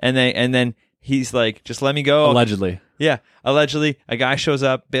 and then he's like, "Just let me go." allegedly. Yeah, allegedly, a guy shows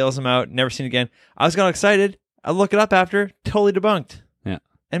up, bails him out, never seen again. I was kind of excited. I look it up after, totally debunked. Yeah,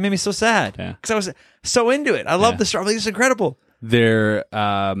 And it made me so sad Yeah. because I was so into it. I love Yeah. the story. Like, it's incredible. there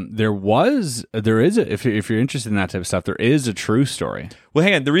is if you're interested in that type of stuff, there is a true story. Well,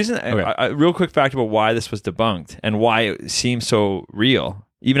 hang on. The reason, Okay. real quick fact about why this was debunked and why it seemed so real,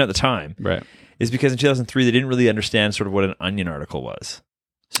 even at the time, Right. is because in 2003 they didn't really understand sort of what an Onion article was.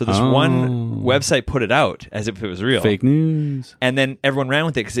 So this one website put it out as if it was real. Fake news. And then everyone ran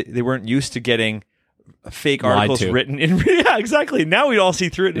with it because they weren't used to getting fake Lied articles to. written in. Yeah, exactly. Now we'd all see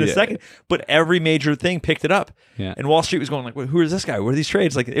through it in a Yeah. second. But every major thing picked it up. Yeah. And Wall Street was going like, "Who is this guy? What are these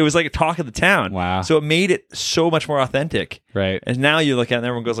trades?" Like it was like a talk of the town. Wow. So it made it so much more authentic. Right. And now you look at it and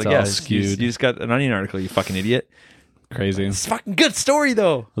everyone goes like, It's all "Yeah, skewed. you just got an Onion article, you fucking idiot." Crazy. It's a fucking good story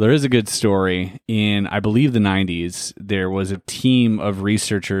though. Well, there is a good story. In, I believe, the 90s, there was a team of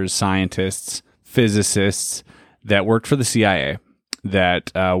researchers, scientists, physicists that worked for the CIA,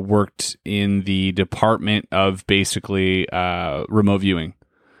 that worked in the department of basically remote viewing.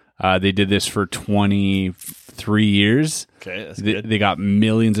 They did this for 23 years. Okay, that's They got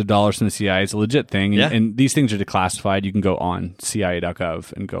millions of dollars from the CIA. It's a legit thing. Yeah. And these things are declassified. You can go on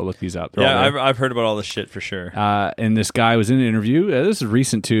CIA.gov and go look these up. They're all Yeah, there. I've heard about all this shit for sure. And this guy was in an interview. This is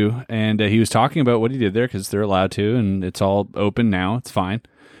recent too, and he was talking about what he did there because they're allowed to, and it's all open now. It's fine.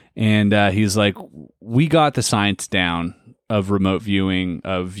 And he's like, "We got the science down of remote viewing,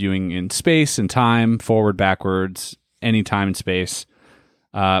 of viewing in space and time, forward, backwards, any time and space,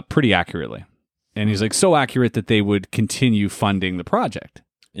 pretty accurately." And he's like, so accurate that they would continue funding the project.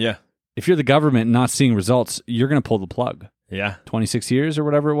 Yeah. If you're the government and not seeing results, you're going to pull the plug. Yeah. 26 years or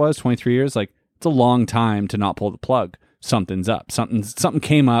whatever it was, 23 years, like it's a long time to not pull the plug. Something's up. Something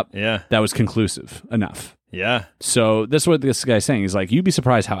came up Yeah. that was conclusive enough. Yeah. So that's what this guy's saying. He's like, you'd be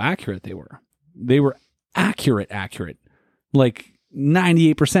surprised how accurate they were. They were accurate, like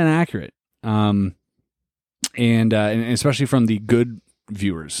 98% accurate. And especially from the good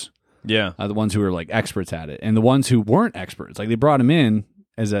viewers, Yeah. the ones who are like experts at it, and the ones who weren't experts, like they brought him in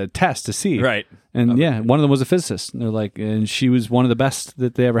as a test to see. Right. And yeah, one of them was a physicist. And they're like, and she was one of the best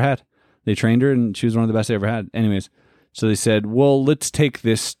that they ever had. They trained her, and she was one of the best they ever had. Anyways, so they said, well, let's take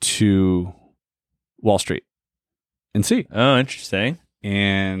this to Wall Street and see. Oh, interesting.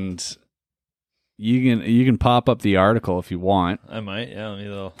 And you can pop up the article if you want. I might. Yeah. Let me a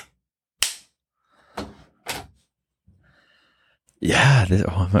little. Yeah.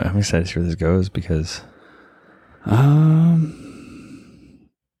 I'm excited to see where this goes because.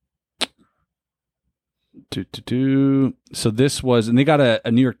 So this was, and they got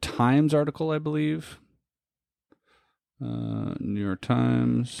a New York Times article, I believe. New York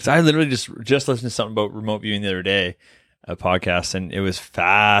Times. Because I literally just listened to something about remote viewing the other day, a podcast, and it was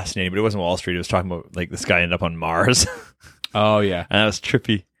fascinating. But it wasn't Wall Street. It was talking about like this guy ended up on Mars, Oh yeah, and that was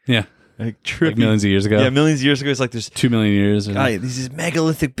trippy. yeah. Like trippy. Like millions of years ago. Yeah, millions of years ago. It's like there's 2 million years. these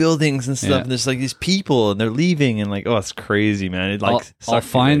megalithic buildings and stuff, Yeah. and there's like these people, and they're leaving, and like, oh, it's crazy, man. It like I'll sucked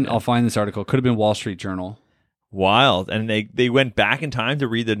me find this article. Could have been Wall Street Journal. wild, and they went back in time to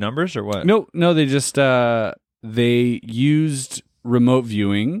read the numbers or what? No, they just they used remote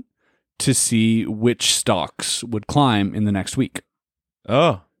viewing to see which stocks would climb in the next week.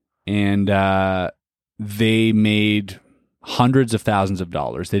 Oh, And they made hundreds of thousands of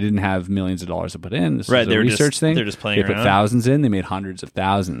dollars. They didn't have millions of dollars to put in. This right. is They a were research just thing. They're just playing They put around. thousands in. They made hundreds of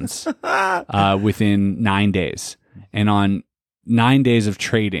thousands within 9 days. And on 9 days of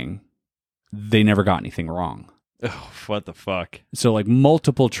trading, they never got anything wrong. Oh, what the fuck? So like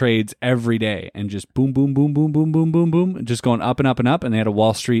multiple trades every day and just boom, boom, boom, boom, boom, boom, boom, boom, just going up and up and up. And they had a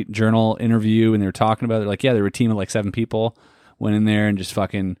Wall Street Journal interview and they were talking about it. Like, yeah, they were a team of like 7 people, went in there and just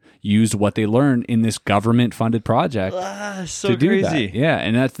fucking used what they learned in this government funded project So to do crazy. that. Yeah.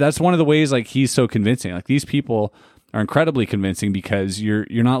 And that's one of the ways like he's so convincing. Like these people are incredibly convincing because you're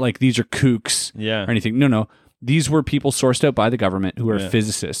not like these are kooks Yeah. or anything. No. These were people sourced out by the government who are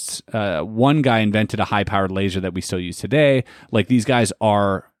physicists. One guy invented a high-powered laser that we still use today. Like these guys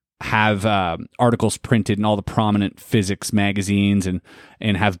have articles printed in all the prominent physics magazines and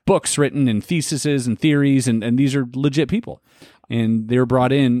have books written and theses and theories, and these are legit people. And they were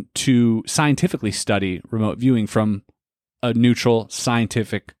brought in to scientifically study remote viewing from a neutral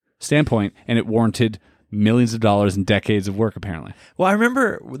scientific standpoint, and it warranted millions of dollars and decades of work, apparently. Well, I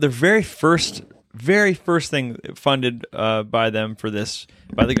remember the very first thing funded by them for this,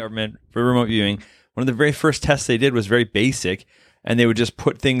 by the government for remote viewing. One of the very first tests they did was very basic, and they would just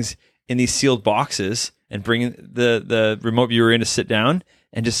put things in these sealed boxes and bring the remote viewer in to sit down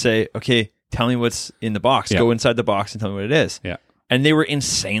and just say, okay, tell me what's in the box. Yeah. Go inside the box and tell me what it is. Yeah. And they were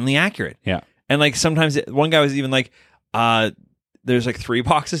insanely accurate. Yeah. And like sometimes one guy was even like, there's like 3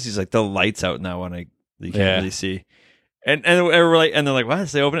 boxes. He's like, the light's out in that one. You can't really see. And we're like, and they're like, what?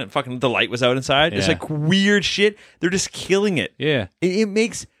 So they open it and fucking the light was out inside. It's Yeah. like weird shit. They're just killing it. Yeah. It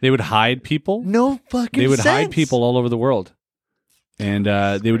makes They would hide people. no fucking They would sense. hide people all over the world. And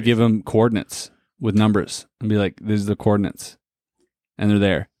they would give them coordinates with numbers and be like, "These are the coordinates," and they're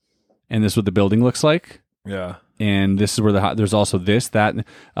there. And this is what the building looks like. Yeah. And this is where there's also this, that.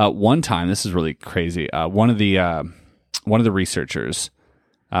 One time, this is really crazy. One of the researchers,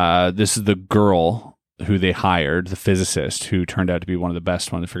 this is the girl who they hired, the physicist who turned out to be one of the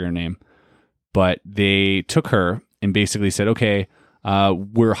best ones. I forget her name, but they took her and basically said, "Okay,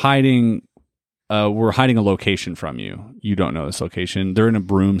 we're hiding a location from you. You don't know this location. They're in a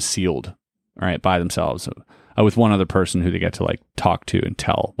room sealed, all right, by themselves, with one other person who they get to like talk to and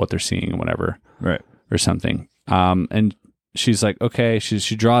tell what they're seeing and whatever, Right. or something." And she's like, "Okay."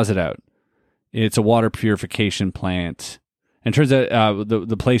 She draws it out. It's a water purification plant. And it turns out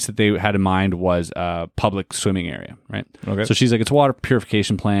the place that they had in mind was a public swimming area, right? Okay. So she's like, it's a water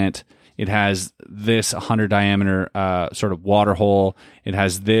purification plant. It has this 100 diameter sort of water hole. It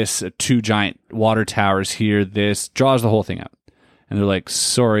has this 2 giant water towers here. This draws the whole thing out. And they're like,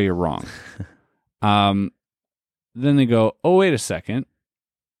 sorry, you're wrong. Then they go, oh, wait a second.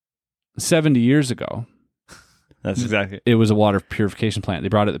 70 years ago, That's exactly it. it was a water purification plant. They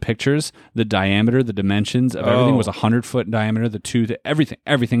brought out the pictures, the diameter, the dimensions of everything was 100-foot diameter.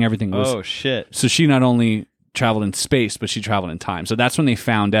 Everything was. Oh, shit. So she not only traveled in space, but she traveled in time. So that's when they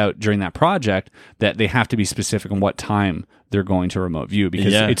found out during that project that they have to be specific on what time they're going to remote view,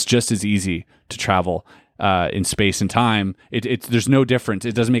 because it's just as easy to travel in space and time. There's no difference.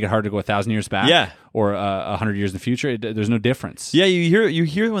 It doesn't make it hard to go 1,000 years back, or 100 years in the future. There's no difference. Yeah, you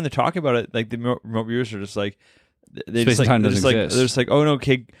hear when they're talking about it, like the remote viewers are just like, they Space just and time they're doesn't just like, exist. they're just like, oh no,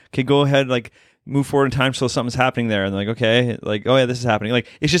 okay, go ahead, like move forward in time so something's happening there, and they're like, okay, like, oh yeah, this is happening. Like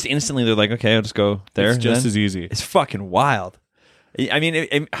it's just instantly they're like, okay, I'll just go there. It's just then. as easy. It's fucking wild. I mean,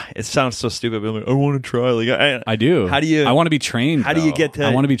 it sounds so stupid, but I'm like, I want to try. Like I do. How do you? I want to be trained. How do you though. get to-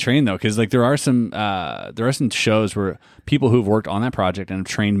 I want to be trained though, because like there are some shows where people who've worked on that project and have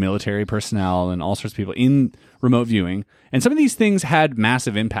trained military personnel and all sorts of people in remote viewing, and some of these things had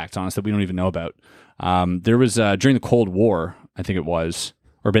massive impacts on us that we don't even know about. There was during the Cold War, I think it was,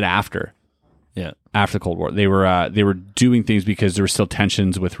 or a bit after. Yeah. After the Cold War, they were doing things because there were still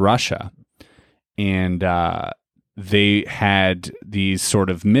tensions with Russia, and they had these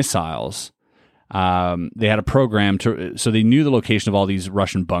sort of missiles. They had a program so they knew the location of all these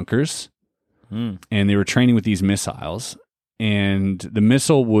Russian bunkers, and they were training with these missiles, and the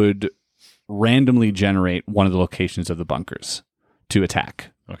missile would randomly generate one of the locations of the bunkers to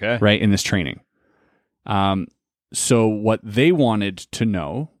attack. Okay. Right, in this training. So what they wanted to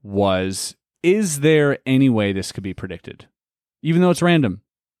know was, is there any way this could be predicted, even though it's random?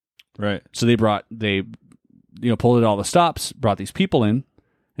 Right. So they pulled at all the stops, brought these people in,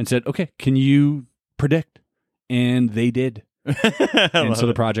 and said, "Okay, can you predict?" And they did, and so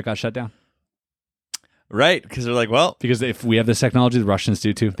the project got shut down. Right, because they're like, well, Because if we have this technology, the Russians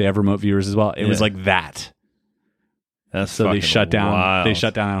do too. They have remote viewers as well. It was like that. that's So they fucking shut down. wild. They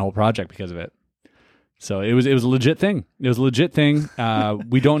shut down that whole project because of it. So it was a legit thing. It was a legit thing.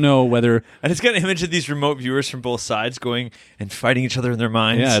 We don't know whether. I just got an image of these remote viewers from both sides going and fighting each other in their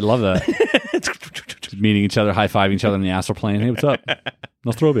minds. Yeah, I'd love that. Just meeting each other, high fiving each other in the astral plane. Hey, what's up?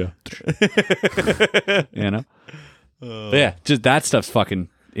 Nostrovia. You know. But yeah, just that stuff's fucking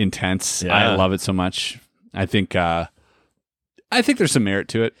intense. Yeah. I love it so much. I think there's some merit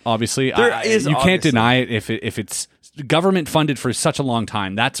to it. Obviously, There is, You can't obviously. deny it if it's government funded for such a long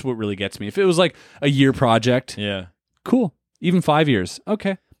time. That's what really gets me. If it was like a year project, Yeah. cool. Even 5 years,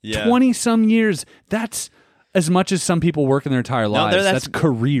 okay. Yeah. 20 some years. That's as much as some people work in their entire lives. That's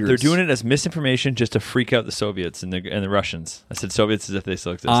careers. They're doing it as misinformation just to freak out the Soviets and the Russians. I said Soviets as if they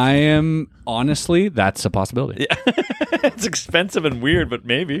still exist. I am honestly, that's a possibility. It's expensive and weird, but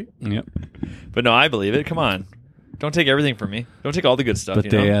maybe. Yep. But no, I believe it. Come on. Don't take everything from me. Don't take all the good stuff. But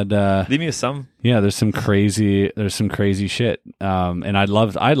you they know? had Leave me with some. yeah, there's some crazy shit. And I'd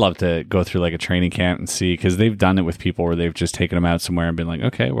love to go through like a training camp and see, because they've done it with people where they've just taken them out somewhere and been like,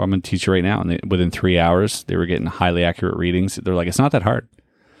 okay, well, I'm going to teach you right now. And within 3 hours, they were getting highly accurate readings. They're like, it's not that hard.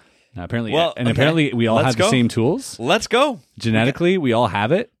 Apparently, Well, okay. apparently we all Let's have the go. same tools. Let's go. Genetically, we all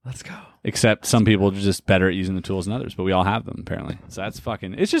have it. Let's go. Except some people are just better at using the tools than others, but we all have them apparently. So that's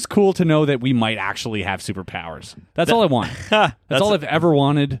fucking. It's just cool to know that we might actually have superpowers. That's all I want. That's all I've ever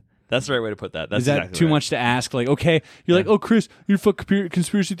wanted. That's the right way to put that. That's Is that exactly too right. much to ask? Like, okay, you're like, oh, Chris, you're fucking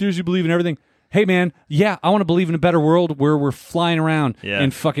conspiracy theories. You believe in everything. Hey, man, yeah, I want to believe in a better world where we're flying around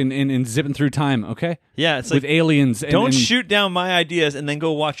and fucking and zipping through time. Okay, Yeah, it's with like aliens. don't shoot down my ideas and then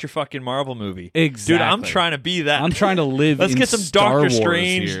go watch your fucking Marvel movie. Exactly. Dude, I'm trying to be that. I'm trying to live. Let's in get some Star Doctor Wars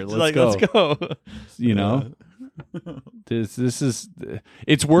Strange. here. Let's go. You know, this is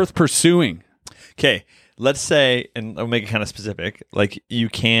it's worth pursuing. Okay, let's say, and I'll make it kind of specific. Like you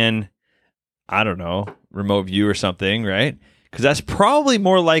can, I don't know, remote view or something, right? Because that's probably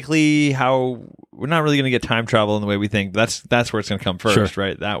more likely how we're not really going to get time travel in the way we think. That's where it's going to come first, Sure.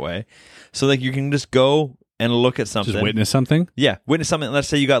 right? That way. So like you can just go and look at something. Just witness something. Yeah, witness something. Let's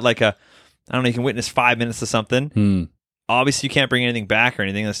say you got like I don't know, you can witness 5 minutes of something. Obviously, you can't bring anything back or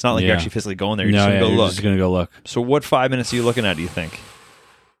anything. It's not like you're Yeah. actually physically going there. You're No, just going to go you're look. just gonna go look. So what 5 minutes are you looking at, do you think?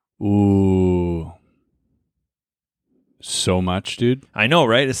 Ooh, so much, dude. I know,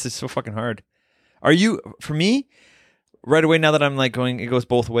 right? It's so fucking hard. Are you, for me, right away now that I'm like going, it goes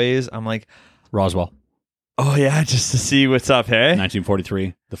both ways, I'm like, Roswell, oh yeah, just to see what's up, hey?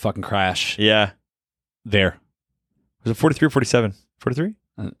 1943, the fucking crash. Yeah. There, Was it 43 or 47? 43?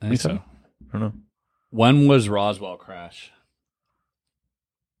 I think so. I don't know. When was Roswell crash?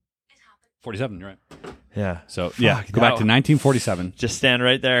 47. You're right. Yeah. So yeah, Fuck, go back that- to 1947. Just stand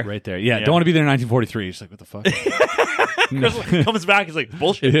right there. Right there. Yeah, Yeah. don't want to be there in 1943. Just like, what the fuck? Chris comes back, he's like,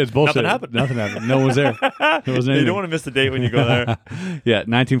 bullshit. It's bullshit. Nothing happened. Nothing happened. No one was there. There wasn't You anything. don't want to miss the date when you go there. Yeah,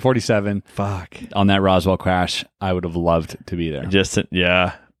 1947. Fuck. On that Roswell crash, I would have loved to be there. Just,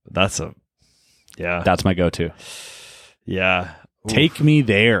 yeah. That's That's my go-to. yeah. Take me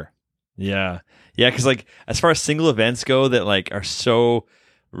there. Yeah. Yeah, because like as far as single events go that like are so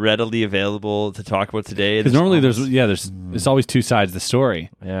readily available to talk about today. Because normally there's always two sides of the story,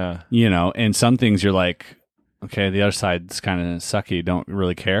 Yeah. you know, and some things you're like, okay, the other side's kind of sucky. Don't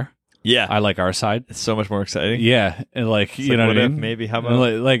really care. Yeah. I like our side. It's so much more exciting. Yeah, and like you like, know what what I if mean. maybe, how And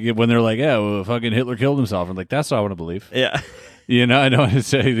about- like when they're like, yeah, well, fucking Hitler killed himself. I'm like, that's what I want to believe. Yeah. You know, I don't want to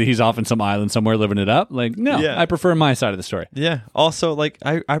say that he's off on some island somewhere living it up. Like, no, Yeah. I prefer my side of the story. Yeah. Also, like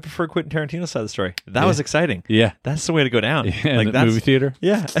I prefer Quentin Tarantino's side of the story. That was exciting. Yeah, That's the way to go down. in like the that's movie theater.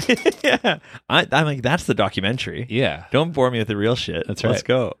 Yeah. Yeah. I'm like, that's the documentary. Yeah, Don't bore me with the real shit. That's Let's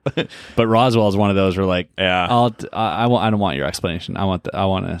go. but Roswell is one of those where like, Yeah. I don't want your explanation. I want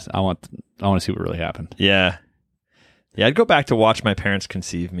to see what really happened. Yeah. Yeah, I'd go back to watch my parents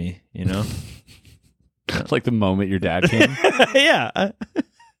conceive me, you know? Like the moment your dad came. Yeah.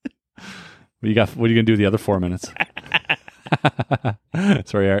 What are you gonna do with the other 4 minutes?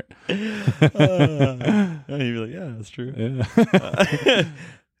 Sorry, Art. You'd be like, yeah, that's true. Yeah.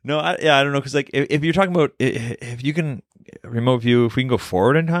 No, I don't know, because like if you're talking about if you can remote view, if we can go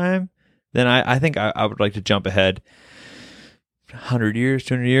forward in time, then I think I would like to jump ahead 100 years,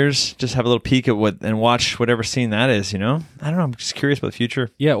 200 years, just have a little peek at what and watch whatever scene that is. You know, I don't know. I'm just curious about the future.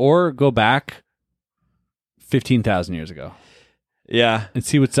 Yeah, or go back 15,000 years ago Yeah, and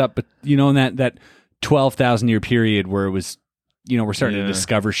see what's up. But you know, in that 12,000 year period where it was, you know, we're starting to Yeah.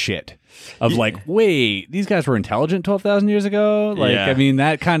 discover shit of Yeah. like, wait, these guys were intelligent 12,000 years ago. Like, Yeah. I mean,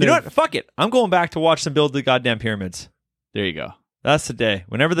 that kind you of. know what? Fuck it. I'm going back to watch them build the goddamn pyramids. There you go. That's the day.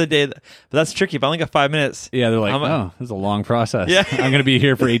 Whenever the day. But that's tricky. If I only got 5 minutes. Yeah, they're like, I'm oh, this is a long process. Yeah. I'm going to be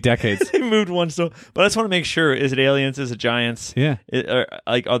here for 8 decades. They moved one stone, but I just want to make sure: is it aliens? Is it giants? Yeah. Are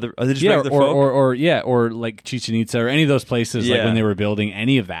they just Yeah, regular folk? or like Chichen Itza or any of those places, like Yeah. when they were building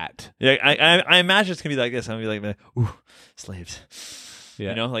any of that. Yeah, I imagine it's gonna be like this. I'm gonna be like, ooh, slaves. Yeah.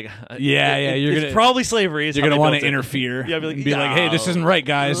 You know, like Yeah, you're it's gonna- probably slavery. is You're how going to they want built to it. interfere. Yeah, be like, hey, this "No." isn't right,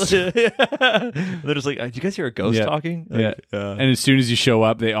 guys. They're just like, "Do you guys hear a ghost Yeah. talking?" Yeah. Like, And as soon as you show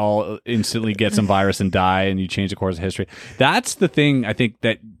up, they all instantly get some virus and die, and you change the course of history. That's the thing. I think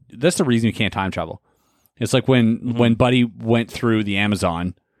that's the reason you can't time travel. It's like when Buddy went through the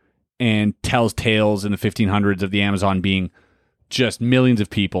Amazon and tells tales in the 1500s of the Amazon being just millions of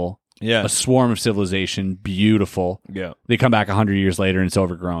people, yeah, a swarm of civilization, beautiful. yeah. They come back 100 years later and it's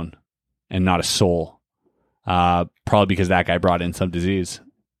overgrown and not a soul. Probably because that guy brought in some disease,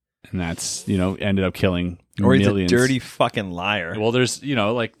 and that's ended up killing Or he's millions. a dirty fucking liar. Well, there's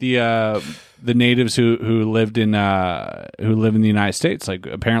like the natives who live in the United States. Like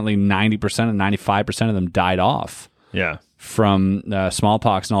apparently 90% and 95% of them died off Yeah, from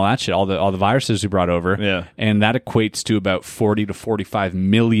smallpox and all that shit. All the viruses we brought over. Yeah. And that equates to about 40 to 45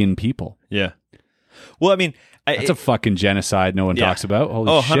 million people. yeah. Well, I mean, That's a fucking genocide no one Yeah. talks about.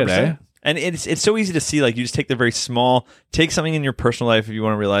 Holy shit, 100%. eh? And it's so easy to see. Like, you just take the very small, take something in your personal life if you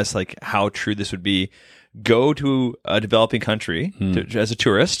want to realize like how true this would be. Go to a developing country as a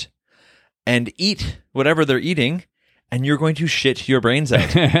tourist and eat whatever they're eating, and you're going to shit your brains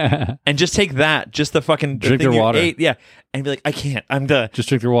out. And just take that, just the fucking Drink thing their you water. ate, yeah, and be like, I can't. I'm the Just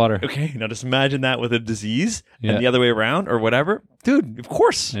drink their water. okay. Now just imagine that with a disease Yeah. and the other way around or whatever, dude. Of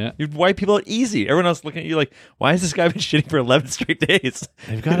course, Yeah. you'd wipe people out easy. Everyone else looking at you like, why has this guy been shitting for 11 straight days?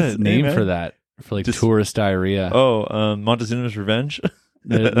 They've got a name for that. For like Just- tourist diarrhea. Oh, Montezuma's Revenge.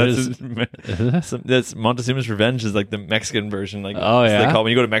 That's Montezuma's Revenge is like the Mexican version. Like, Oh, so they yeah? call it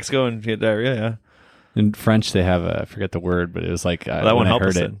when you go to Mexico and get diarrhea. Yeah, In French, they have I forget the word, but it was like that when won't I help heard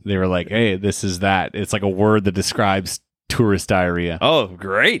us it, then. they were like, "Hey, this is that." It's like a word that describes tourist diarrhea. Oh,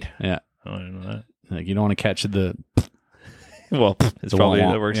 great. Yeah, Oh, I didn't know like you don't want to catch the. that. Well, it's The probably womp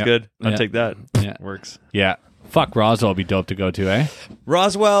womp. that works Yeah. good. I'll Yeah. take that. Yeah. Works. Yeah, fuck Roswell would be dope to go to, eh?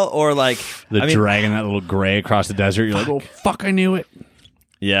 Roswell or like The I mean, dragging that little gray across the desert. You're like, "Oh fuck, I knew it."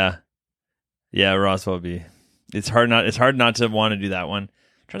 Yeah, yeah. Roswell would be. It's hard not to want to do that one. I'm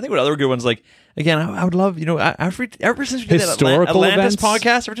trying to think what other good ones like. Again, I would love ever since we did that Historical Atlantis events?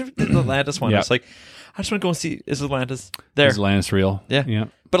 podcast. Ever since we did the Atlantis one, Yeah. it's like I just want to go and see is Atlantis there. Is Atlantis real? Yeah. yeah.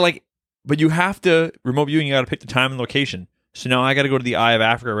 But you have to remote viewing. You got to pick the time and location. So now I got to go to the Eye of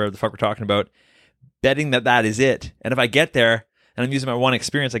Africa, or whatever the fuck we're talking about, betting that is it. And if I get there and I'm using my one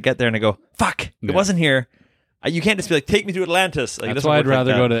experience, I get there and I go, "Fuck, it Yeah. wasn't here." You can't just be like, "Take me to Atlantis." Like, it That's doesn't why work I'd like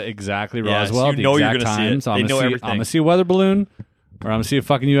rather that. go to exactly Yeah, so Roswell. you at the know you're exact gonna see it. times. They I'm know gonna see, everything. I'm gonna see a weather balloon, or I'm gonna see a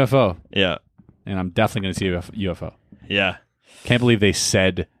fucking UFO, Yeah, and I'm definitely gonna see a UFO. yeah. Can't believe they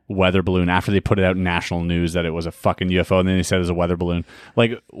said weather balloon after they put it out in national news that it was a fucking UFO, and then they said it was a weather balloon.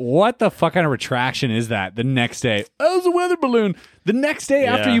 Like, what the fuck kind of retraction is that? The next day, oh, it was a weather balloon. The next day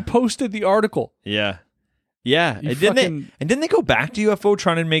after Yeah. you posted the article. Yeah. Yeah. You And didn't fucking- they go back to UFO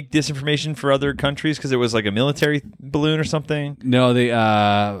trying to make disinformation for other countries because it was like a military balloon or something? No,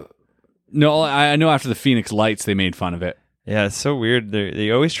 no, I know after the Phoenix Lights they made fun of it. Yeah, it's so weird.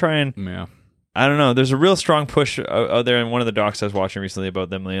 They always try and Yeah. I don't know. There's a real strong push out there in one of the docs I was watching recently about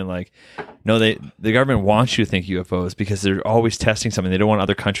them being like, no, the government wants you to think UFOs because they're always testing something. They don't want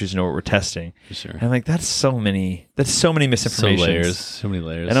other countries to know what we're testing. Sure. And I'm like, that's so many misinformation. So many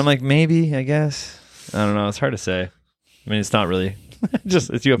layers. And I'm like, maybe, I guess. I don't know. It's hard to say. I mean, it's not really. It's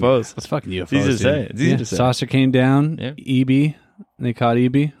UFOs. It's fucking UFOs. It's easy to dude. say. It's easy to say. Saucer came down. Yeah. EB. They caught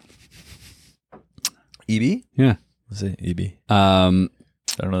EB. EB? Yeah. What's it? EB? I Um,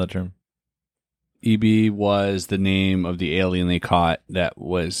 don't know that term. EB was the name of the alien they caught. That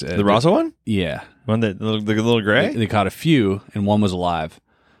was The Roswell one? Yeah. One that the little gray? They caught a few, and one was alive.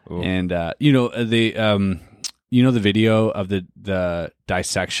 Ooh. And the video of the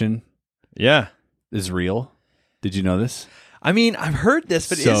dissection Yeah. is real. Did you know this? I mean, I've heard this,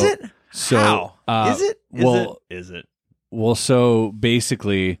 but is it? So, How? Is it? Is it? Well, so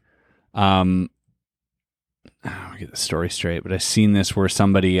basically, let me get the story straight, but I've seen this where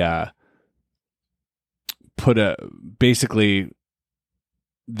somebody basically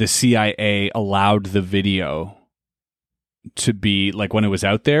the CIA allowed the video to be like when it was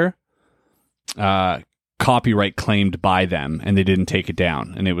out there, copyright claimed by them, and they didn't take it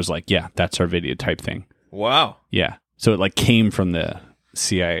down, and it was like, yeah, that's our video type thing. Wow. Yeah, so it like came from the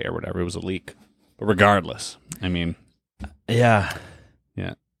CIA or whatever. It was a leak, but regardless, I mean. Yeah.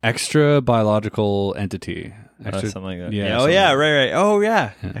 Yeah. Extra biological entity. Extra, Something like that. yeah, Oh, something yeah. like Right. Oh,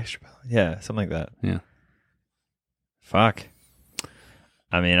 yeah. Yeah. Extra. Yeah. Something like that. Yeah. Fuck.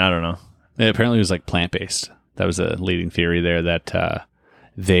 I mean, I don't know. It apparently was like plant based. That was a leading theory there that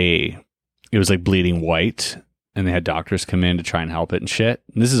it was like bleeding white and they had doctors come in to try and help it and shit.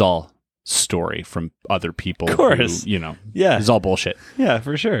 And this is all story from other people. Of course. who, Yeah. it's all bullshit, Yeah,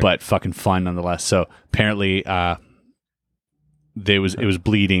 for sure. but fucking fun nonetheless. So apparently, it was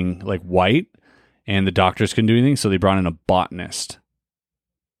bleeding like white, and the doctors couldn't do anything, so they brought in a botanist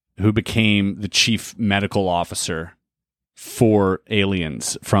who became the chief medical officer for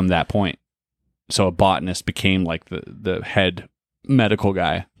aliens from that point. So a botanist became like the head medical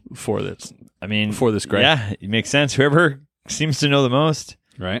guy for this. I mean, for this grade. Yeah, it makes sense. Whoever seems to know the most.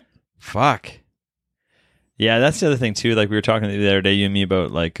 Right? Fuck. Yeah, that's the other thing too. Like we were talking the other day, you and me,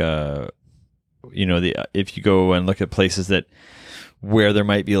 about like, if you go and look at places that where there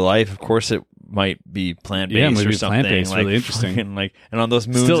might be life, of course it might be plant-based Yeah, it might or be something. plant-based, like, really interesting. fucking, like, and on those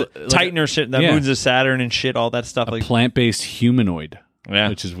moons, Still, like, Titan or shit, that yeah. moons of Saturn and shit, all that stuff. A Like, plant-based humanoid, yeah,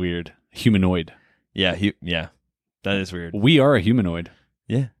 which is weird. Humanoid. yeah, that is weird. We are a humanoid.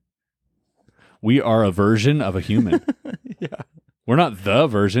 Yeah, We are a version of a human. yeah. We're not the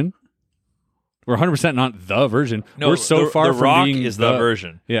version. We're 100% not the version. No, We're so far the from Rock being is the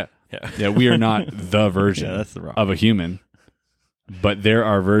version. Yeah. Yeah. Yeah, we are not the version Yeah, that's the Rock. of a human. But there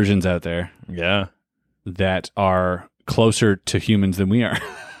are versions out there Yeah, that are closer to humans than we are.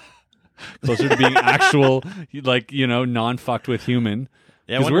 Closer to being actual, like, non-fucked with human.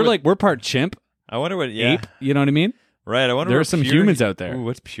 yeah. I Because wonder we're part chimp, I wonder what. Yeah, ape. You know what I mean? right. I wonder. There what are some pure- humans out there. Ooh,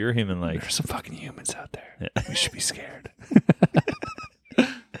 what's pure human like? There's some fucking humans out there. We should be scared.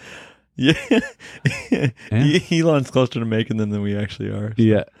 Yeah. Yeah. Elon's closer to making them than we actually are.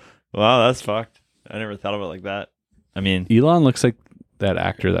 Yeah. Wow, that's fucked. I never thought about it like that. I mean, Elon looks like that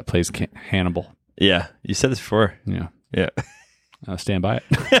actor that plays Hannibal. yeah, you said this before. Yeah. Yeah. I'll stand by it.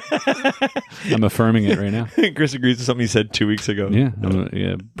 I'm affirming it right now. Chris agrees with something he said 2 weeks ago. Yeah.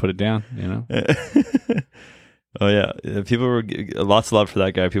 Put it down, Oh yeah, people were lots of love for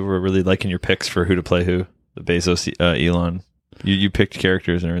that guy. People were really liking your picks for who to play who. The Bezos, Elon. You picked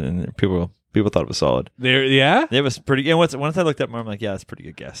characters and everything. People thought it was solid. Yeah? It was pretty. And once I looked up more, I'm like, yeah, that's a pretty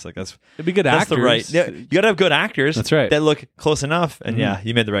good guess. Like that's It'd be good that's actors. the right. Yeah, you gotta have good actors. That's right. That look close enough. And Mhm. yeah,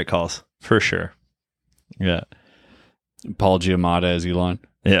 you made the right calls for sure. Yeah, Paul Giamatti as Elon.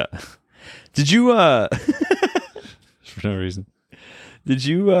 yeah. Did you? For no reason. Did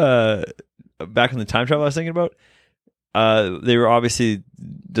you? Back in the time travel I was thinking about. They were obviously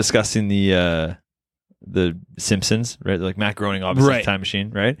discussing the Simpsons, right? Like Matt Groening, obviously, Right. Time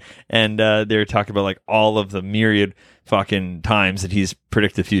Machine, right? And they were talking about like all of the myriad fucking times that he's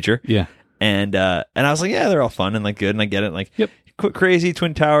predicted the future. Yeah. And I was like, yeah, they're all fun and like good, and I get it. Like, Yep. Crazy,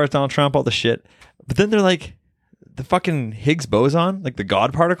 Twin Towers, Donald Trump, all the shit. But then they're like, the fucking Higgs boson, like the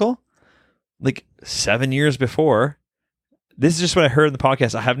God particle, like 7 years before. This is just what I heard in the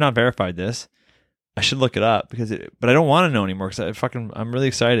podcast. I have not verified this. I should look it up but I don't want to know anymore because I'm really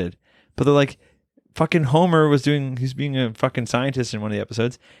excited. But they're like, fucking Homer he's being a fucking scientist in one of the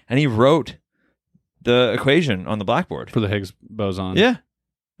episodes, and he wrote the equation on the blackboard. For the Higgs boson. Yeah.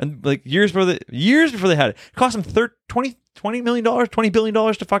 And like years before they had it. It cost them $20 million, $20 billion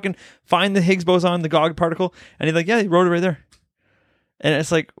to fucking find the Higgs boson, the God particle. And he's like, yeah, he wrote it right there. And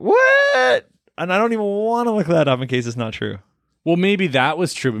it's like, what? And I don't even want to look that up in case it's not true. Well, maybe that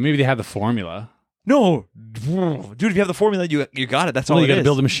was true, but maybe they had the formula. No, dude, if you have the formula, you got it. That's all you it got to is.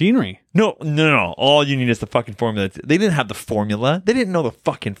 build the machinery. No. All you need is the fucking formula. They didn't have the formula. They didn't know the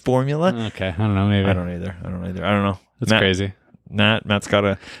fucking formula. Okay. I don't know. Maybe. I don't either. I don't know. That's crazy. Matt's got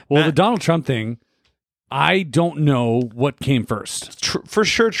a... Well, Matt- the Donald Trump thing, I don't know what came first. for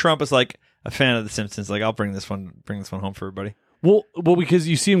sure, Trump is like a fan of The Simpsons. Like, I'll bring this one home for everybody. Well, because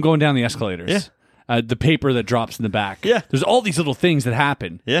you see him going down the escalators. Yeah. The paper that drops in the back. Yeah. There's all these little things that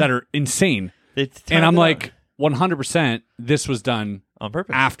happen Yeah. that are insane. They And timed I'm it like, out 100% this was done on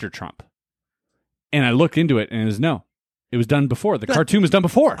purpose. after Trump. And I looked into it and it was done before. The cartoon was done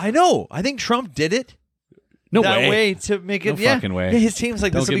before. I know. I think Trump did it No that way. way to make it. No yeah. fucking way. Yeah, his team's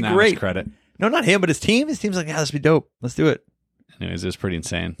like, Don't this will give be him that much great. credit. No, not him, but his team. His team's like, yeah, this will be dope. Let's do it. Anyways, it was pretty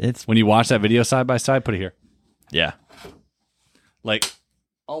insane. It's- when you watch that video side by side, put it here. Yeah. Like,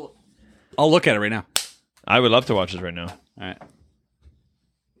 I'll look at it right now. I would love to watch this right now. All right.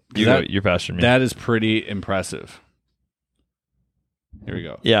 You're faster than me. That is pretty impressive. Here we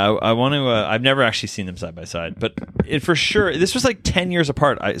go. Yeah, I want to. I've never actually seen them side by side, but it for sure. This was like 10 years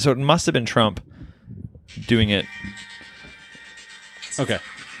apart, so it must have been Trump doing it. Okay.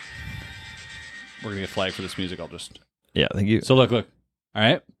 We're going to get flagged for this music. I'll just... Yeah, thank you. So look. All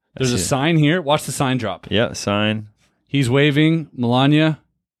right. There's a see it. sign here. Watch the sign drop. Yeah, sign. He's waving. Melania.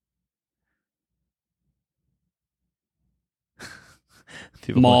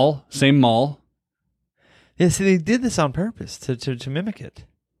 People Mall. Same mall. Yeah, see, they did this on purpose to mimic it.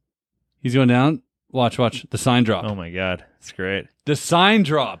 He's going down. Watch. The sign drop. Oh my god, it's great. The sign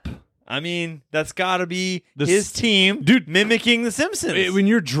drop. I mean, that's got to be The his team, dude, mimicking The Simpsons. When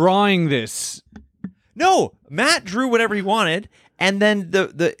you're drawing this, No, Matt drew whatever he wanted, and then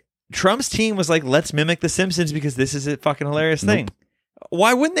the Trump's team was like, "Let's mimic The Simpsons because this is a fucking hilarious thing."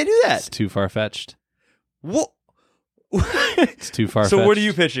 Why wouldn't they do it's that? too far fetched. What? It's too far. So what are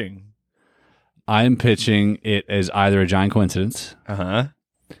you pitching? I'm pitching it as either a giant coincidence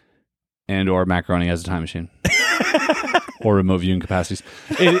and or macaroni as a time machine or remote viewing capacities.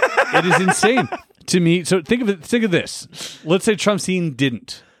 It is insane to me. So think of this. Let's say Trump's team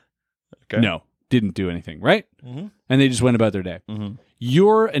didn't do anything, right? Mm-hmm. And they just went about their day. Mm-hmm.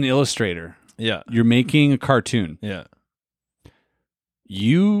 You're an illustrator. Yeah. You're making a cartoon. Yeah.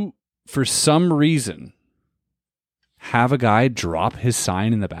 You, for some reason, have a guy drop his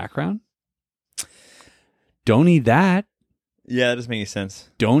sign in the background. Don't need that. Yeah, that doesn't make any sense.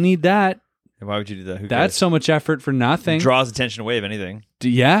 Don't need that. Why would you do that? Who That's cares? so much effort for nothing. Draws attention away, if anything.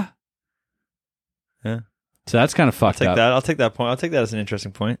 Yeah. Yeah. So that's kind of fucked up. I'll take that point. I'll take that as an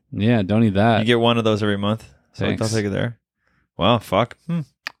interesting point. Yeah, don't need that. You get one of those every month. So Thanks. I'll take it there. Well, fuck.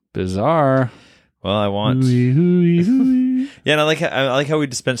 Bizarre. Well, I want. Hooey, hooey, hooey. Yeah, and I like how we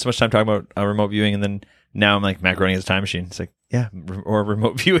just spent so much time talking about remote viewing, and then now I'm like macaroni as a time machine. It's like, yeah, or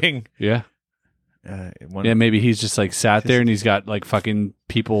remote viewing. Yeah. Yeah, maybe he's just like sat there and he's got like fucking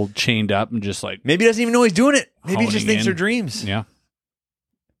people chained up and just like maybe he doesn't even know he's doing it. Maybe he just honing thinks in. they're dreams. Yeah.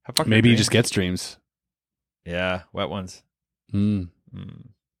 How fucking Maybe he dreams? just gets dreams. Yeah, wet ones. On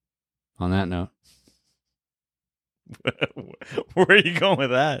that note. Where are you going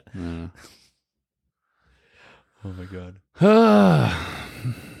with that? Uh, Oh my god.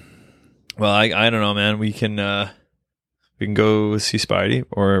 Well, I don't know, man. We can go see Spidey,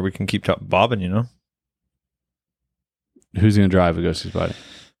 or we can keep bobbing. You know, who's going to drive a Ghost Spidey?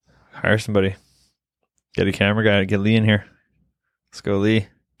 hire somebody, get a camera guy, get Lee in here. Let's go, Lee.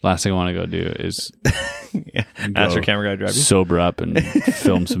 Last thing I want to go do is Yeah. Ask your camera guy to drive you. sober up and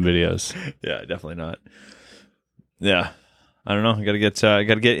film some videos. Yeah, definitely not. Yeah, I don't know. I gotta get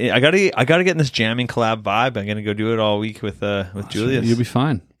in this jamming collab vibe. I'm gonna go do it all week with Julius. You'll be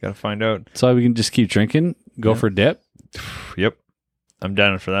fine. Gotta find out. So we can just keep drinking, go for a dip. Yep, I'm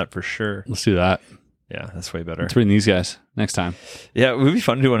down for that for sure. Let's do that. Yeah, that's way better. Let's bring these guys next time. Yeah, it would be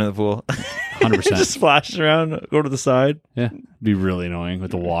fun to do one in the pool. 100%. Just splash around, go to the side. Yeah. It'd be really annoying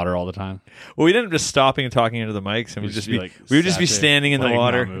with the water all the time. Well, we'd end up just stopping and talking into the mics, and You'd we'd just be, be like, we would just be sat there, standing in the like, not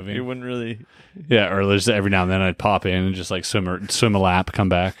water. moving. It wouldn't really. Yeah, or there's every now and then I'd pop in and just like swim a lap, come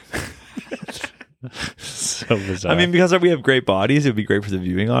back. So bizarre. I mean, because we have great bodies, it would be great for the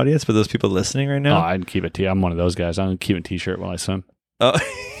viewing audience. But those people listening right oh, now, I'd keep it. I'm one of those guys. I'm keeping a t-shirt while I swim. oh.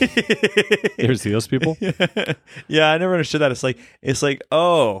 You ever see those people? Yeah, I never understood that. It's like,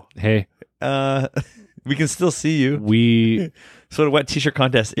 oh, Hey, we can still see you. we So what a wet t-shirt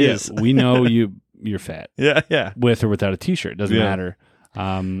contest is. we know you're fat Yeah. with or without a t-shirt. Doesn't Yeah. matter.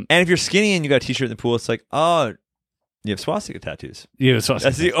 And if you're skinny and you got a t-shirt in the pool, it's like, oh, you have swastika tattoos. Yeah, so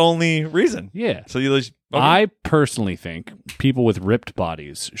That's the only reason. yeah. So you just I personally think people with ripped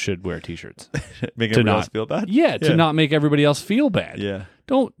bodies should wear t-shirts. make to everybody not- else feel bad. Yeah, to not make everybody else feel bad. Yeah.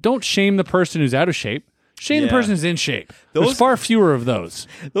 Don't shame the person who's out of shape. Shame the Yeah. person who's in shape. There's Those- far fewer of those.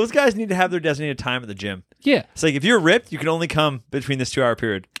 Those guys need to have their designated time at the gym. Yeah. It's like if you're ripped, you can only come between this 2 hour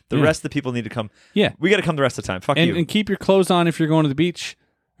period. The Yeah. rest of the people need to come. Yeah. We got to come the rest of the time. Fuck you. And keep your clothes on if you're going to the beach.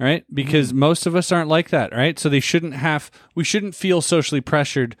 All right? Because most of us aren't like that, right? So we shouldn't feel socially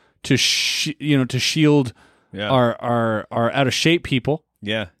pressured to shield Yeah. our out of shape people.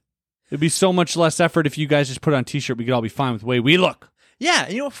 Yeah. It'd be so much less effort if you guys just put on a t-shirt. We could all be fine with the way we look. Yeah.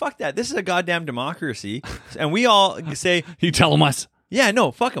 You know what? Fuck that. This is a goddamn democracy. And we all say, You tell them us. yeah,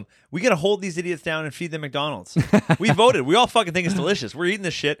 no, fuck them. We got to hold these idiots down and feed them McDonald's. We voted. We all fucking think it's delicious. We're eating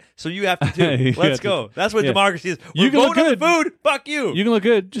this shit, so you have to too. You Let's have to. go. That's what Yeah. democracy is. You We're can look voting on good. the food. Fuck you. You can look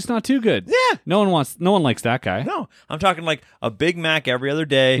good, just not too good. Yeah. No one likes that guy. No, I'm talking like a Big Mac every other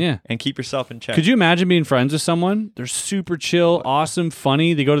day. Yeah. And keep yourself in check. Could you imagine being friends with someone? They're super chill, awesome,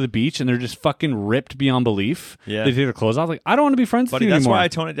 funny. They go to the beach and they're just fucking ripped beyond belief. Yeah. They take their clothes off. Like, I don't want to be friends Buddy, with you that's anymore. why I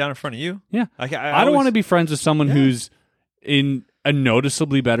tone it down in front of you. Yeah. I don't always- want to be friends with someone who's in a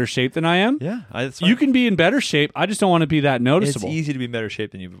noticeably better shape than I am. Yeah. That's You can be in better shape. I just don't want to be that It's noticeable. easy to be in better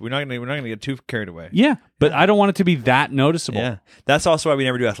shape than you, but we're not gonna get too carried away. Yeah, but I don't want it to be that noticeable. Yeah. That's also why we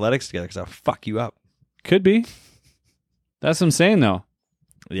never do athletics together, because I'll fuck you up. Could be. That's what I'm saying, though.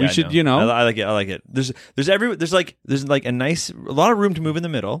 Yeah, should, I know. you know- I like it. There's like a lot of room to move in the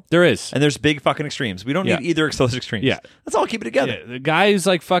middle, There is. and there's big fucking extremes. We don't Yeah. need either of those extremes. Yeah. Let's all keep it together. Yeah, the guy who's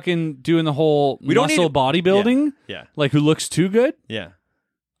like fucking doing the whole don't muscle need- bodybuilding, Yeah. like who looks too good. Yeah.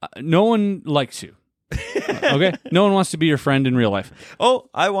 No one likes you. Okay? No one wants to be your friend in real life. Oh,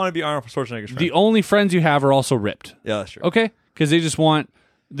 I want to be Arnold Schwarzenegger's friend. The only friends you have are also ripped. Yeah, that's true. Okay? Because they just want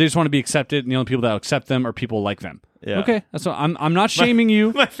to be accepted, and the only people that accept them are people like them. Yeah. Okay? That's what I'm not shaming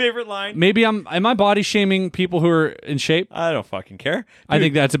you. My favorite line. Maybe am I body shaming people who are in shape? I don't fucking care. I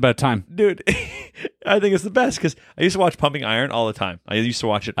think that's about time. Dude, I think it's the best because I used to watch Pumping Iron all the time. I used to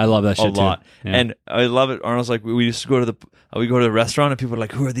watch it. I love that a shit too. lot, Yeah. and I love it. Arnold's like, we used to go to the restaurant, and people were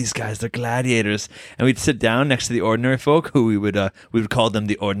like, "Who are these guys? They're gladiators." And we'd sit down next to the ordinary folk, who we would call them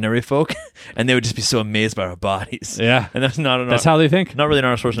the ordinary folk, and they would just be so amazed by our bodies. Yeah. and that's That's how they think. Not really an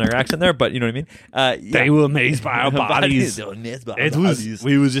Arnold Schwarzenegger accent there, but you know what I mean. They were amazed by our bodies. They were amazed by our It bodies. was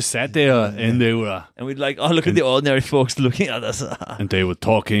we was just sat there and they were And we'd like, oh, look at the ordinary folks looking at us. and they were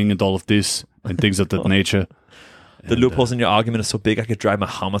talking and all of this and things of that nature. The loopholes in your argument are so big I could drive my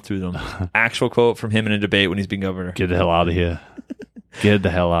hammer through them. Actual quote from him in a debate when he's being governor. Get the hell out of here. Get the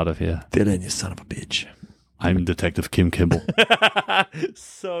hell out of here. Dylan, you son of a bitch. I'm Detective Kim Kimball.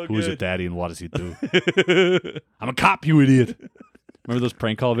 So Who is your daddy and what does he do? I'm a cop, you idiot. Remember those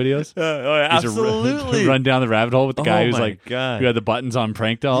prank call videos? Oh, yeah, He used to absolutely. run down the rabbit hole with the guy Oh who's my like, God. who had the buttons on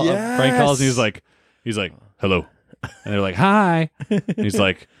prank calls, Yes. and he's like, hello, and they're like, hi, and he's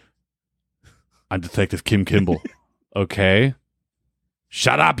like, I'm Detective Kim Kimball. Okay,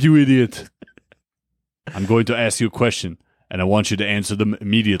 shut up, you idiot. I'm going to ask you a question, and I want you to answer them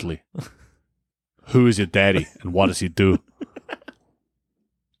immediately. Who is your daddy, and what does he do?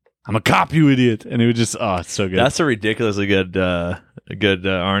 I'm a cop, you idiot. And it was just, it's so good. That's a ridiculously good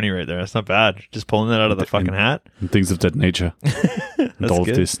Arnie right there. That's not bad. Just pulling that out of the fucking hat. and things of that nature. And all of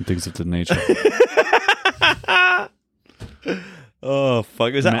good. this and things of that nature. Oh,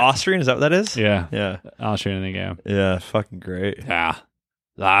 fuck. Is that Austrian? Is that what that is? Yeah. Yeah. I'll show you anything, yeah. Yeah, fucking great. Yeah.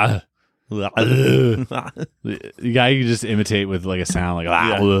 The guy you just imitate with like a sound like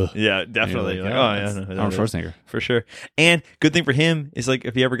Yeah, definitely. You're like, Like, oh, oh, yeah, that's no, that Arnold is. Schwarzenegger. For sure. And good thing for him is like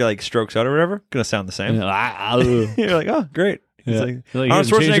if he ever like strokes out or whatever, gonna sound the same. You're like, oh, great. It's Yeah. like, Like, he Arnold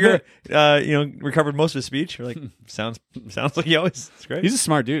hasn't changed a Schwarzenegger, recovered most of his speech. You're like, sounds like he always. It's great. He's a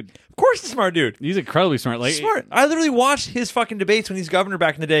smart dude. Of course, he's a smart dude. He's incredibly smart. Like Smart. I literally watched his fucking debates when he's governor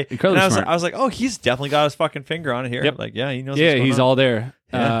back in the day. Incredibly and smart. I was like, oh, he's definitely got his fucking finger on it here. Yep. Like, yeah, he knows. Yeah, what's going he's on. all there.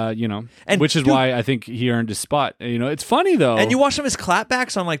 Yeah. And which is dude- why I think he earned his spot. It's funny though. And you watch some of his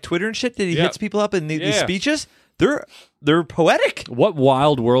clapbacks on like Twitter and shit that he Yeah. hits people up in these Yeah. speeches. They're poetic. What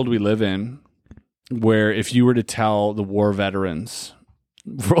wild world we live in where if you were to tell the war veterans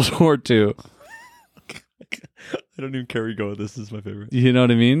World War II, I don't even care where you go with this. This is my favorite. you know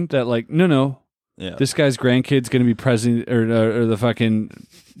what I mean? That like, no, Yeah. this guy's grandkid's going to be president or the fucking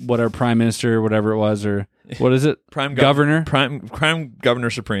whatever prime minister or whatever it was, or what is it? Governor. Prime Governor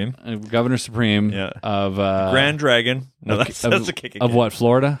Supreme. Governor Supreme Yeah. of Grand Dragon. No, that's a kick of again. what?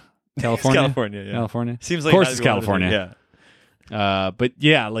 Florida? California? California, yeah. California? Seems Of like course it it's has to go on California. the- Yeah. But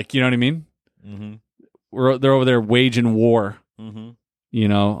yeah, like, you know what I mean? Mm-hmm. They're over there waging war,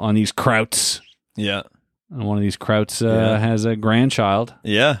 Mm-hmm. on these krauts. Yeah. And one of these krauts Yeah. has a grandchild,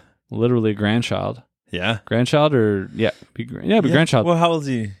 Yeah. literally a grandchild. Yeah. Grandchild grandchild. Well, how old is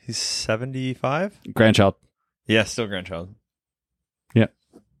he? He's 75? Grandchild. Yeah, still grandchild. Yeah.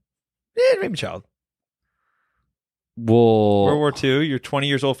 Yeah, maybe child. Well, World War II. You're 20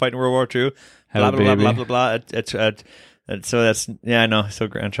 years old fighting World War II. have Blah, a blah, baby. blah, blah, blah, blah. So that's, yeah, I know. Still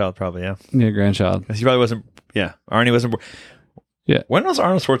grandchild, probably, yeah. Yeah, grandchild. 'Cause he probably wasn't, yeah. Arnie wasn't born. Yeah. When was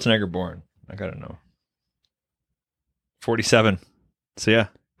Arnold Schwarzenegger born? I gotta know. 47. So yeah,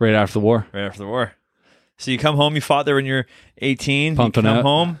 Right after the war. right after the war. So you come home, you fought there when you're 18. Pumping you come out.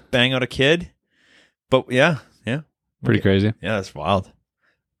 home, bang out a kid. But yeah. Pretty crazy. Yeah, that's wild.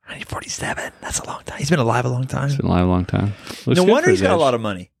 47. That's a long time. He's been alive a long time. It's been alive a long time. Looks No good wonder for he's his got a age. lot of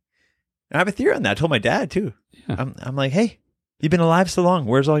money. I have a theory on that. I told my dad too. Yeah. I'm like, hey, you've been alive so long.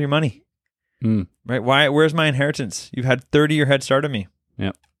 Where's all your money? Mm. Right? Where's my inheritance? You've had 30-year head start on me.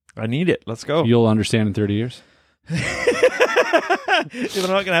 Yep. I need it. Let's go. You'll understand in 30 years. If I'm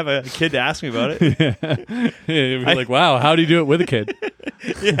not gonna have a kid to ask me about it. You'll be like, wow, how do you do it with a kid?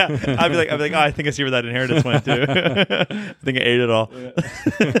 Yeah, I'd be like, oh, I think I see where that inheritance went too. I think I ate it all.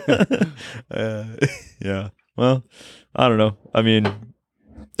 Yeah. Well, I don't know. I mean,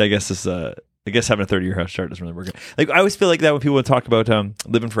 I guess this. I guess having a 30-year head start doesn't really work. Like I always feel like that when people talk about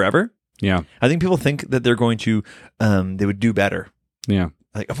living forever. Yeah. I think people think that they're going to, they would do better. Yeah.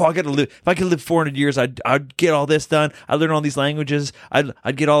 Like if I could live 400 years, I'd get all this done. I'd learn all these languages. I'd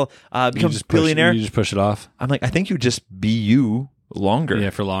get all become a billionaire. You just push it off. I'm like, I think you just be you longer. Yeah,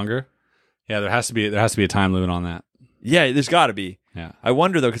 for longer. Yeah, there has to be a time limit on that. Yeah, there's got to be. Yeah. I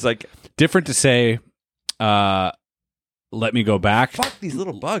wonder though, because like, Different to say, let me go back. fuck these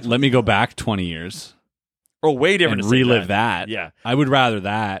little bugs. Let me go back 20 years. Or way different. and to say relive that. Yeah. I would rather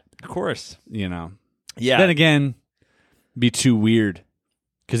that, Of course. you know. Yeah. Then again, be too weird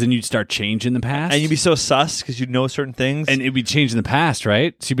because then you'd start changing the past. And you'd be so sus because you'd know certain things. and it'd be changing the past,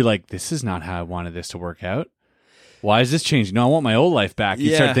 right? So you'd be like, this is not how I wanted this to work out. Why is this changing? No, I want my old life back.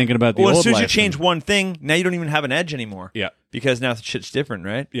 You start thinking about the old life. as soon as you change one thing, now you don't even have an edge anymore. Yeah. Because now the shit's different,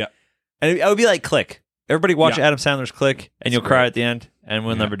 right? Yeah. And I would be like Click. Everybody watch Yeah. Adam Sandler's Click, and you'll cry at the end, and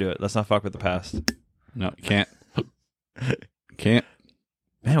we'll never do it. Let's not fuck with the past. No, you can't. Can't.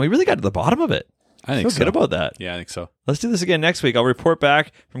 Man, we really got to the bottom of it. I think Feel so. good about that. Yeah, I think so. Let's do this again next week. I'll report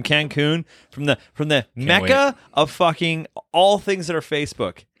back from Cancun, from the mecca of fucking all things that are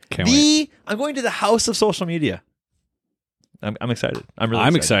Facebook. Can't wait. I'm going to the house of social media. I'm excited.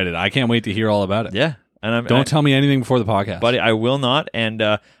 I'm excited. I can't wait to hear all about it. Yeah, and Don't tell me anything before the podcast. buddy. I will not, and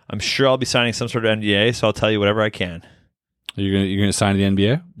I'm sure I'll be signing some sort of NDA. So I'll tell you whatever I can. You're gonna sign the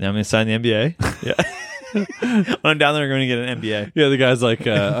NBA? Now I'm going to sign the NBA. Yeah. When I'm down there, I'm going to get an MBA. Yeah, the guy's like,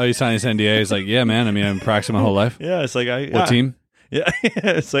 oh, you signed this NDA? He's like, yeah, man. I mean, I've been practicing my whole life. Yeah, it's like What team? Yeah,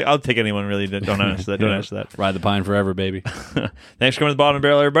 it's like I'll take anyone really. Don't answer that. Don't answer that. Ride the pine forever, baby. Thanks for coming to the bottom of the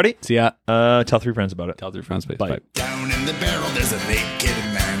barrel, everybody. See ya. Tell 3 friends about it. Tell your friends, please. Bye. Bye. Down in the barrel, there's a naked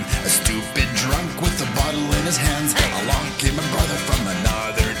man, a stupid drunk with a bottle in his hands. Along came a brother from another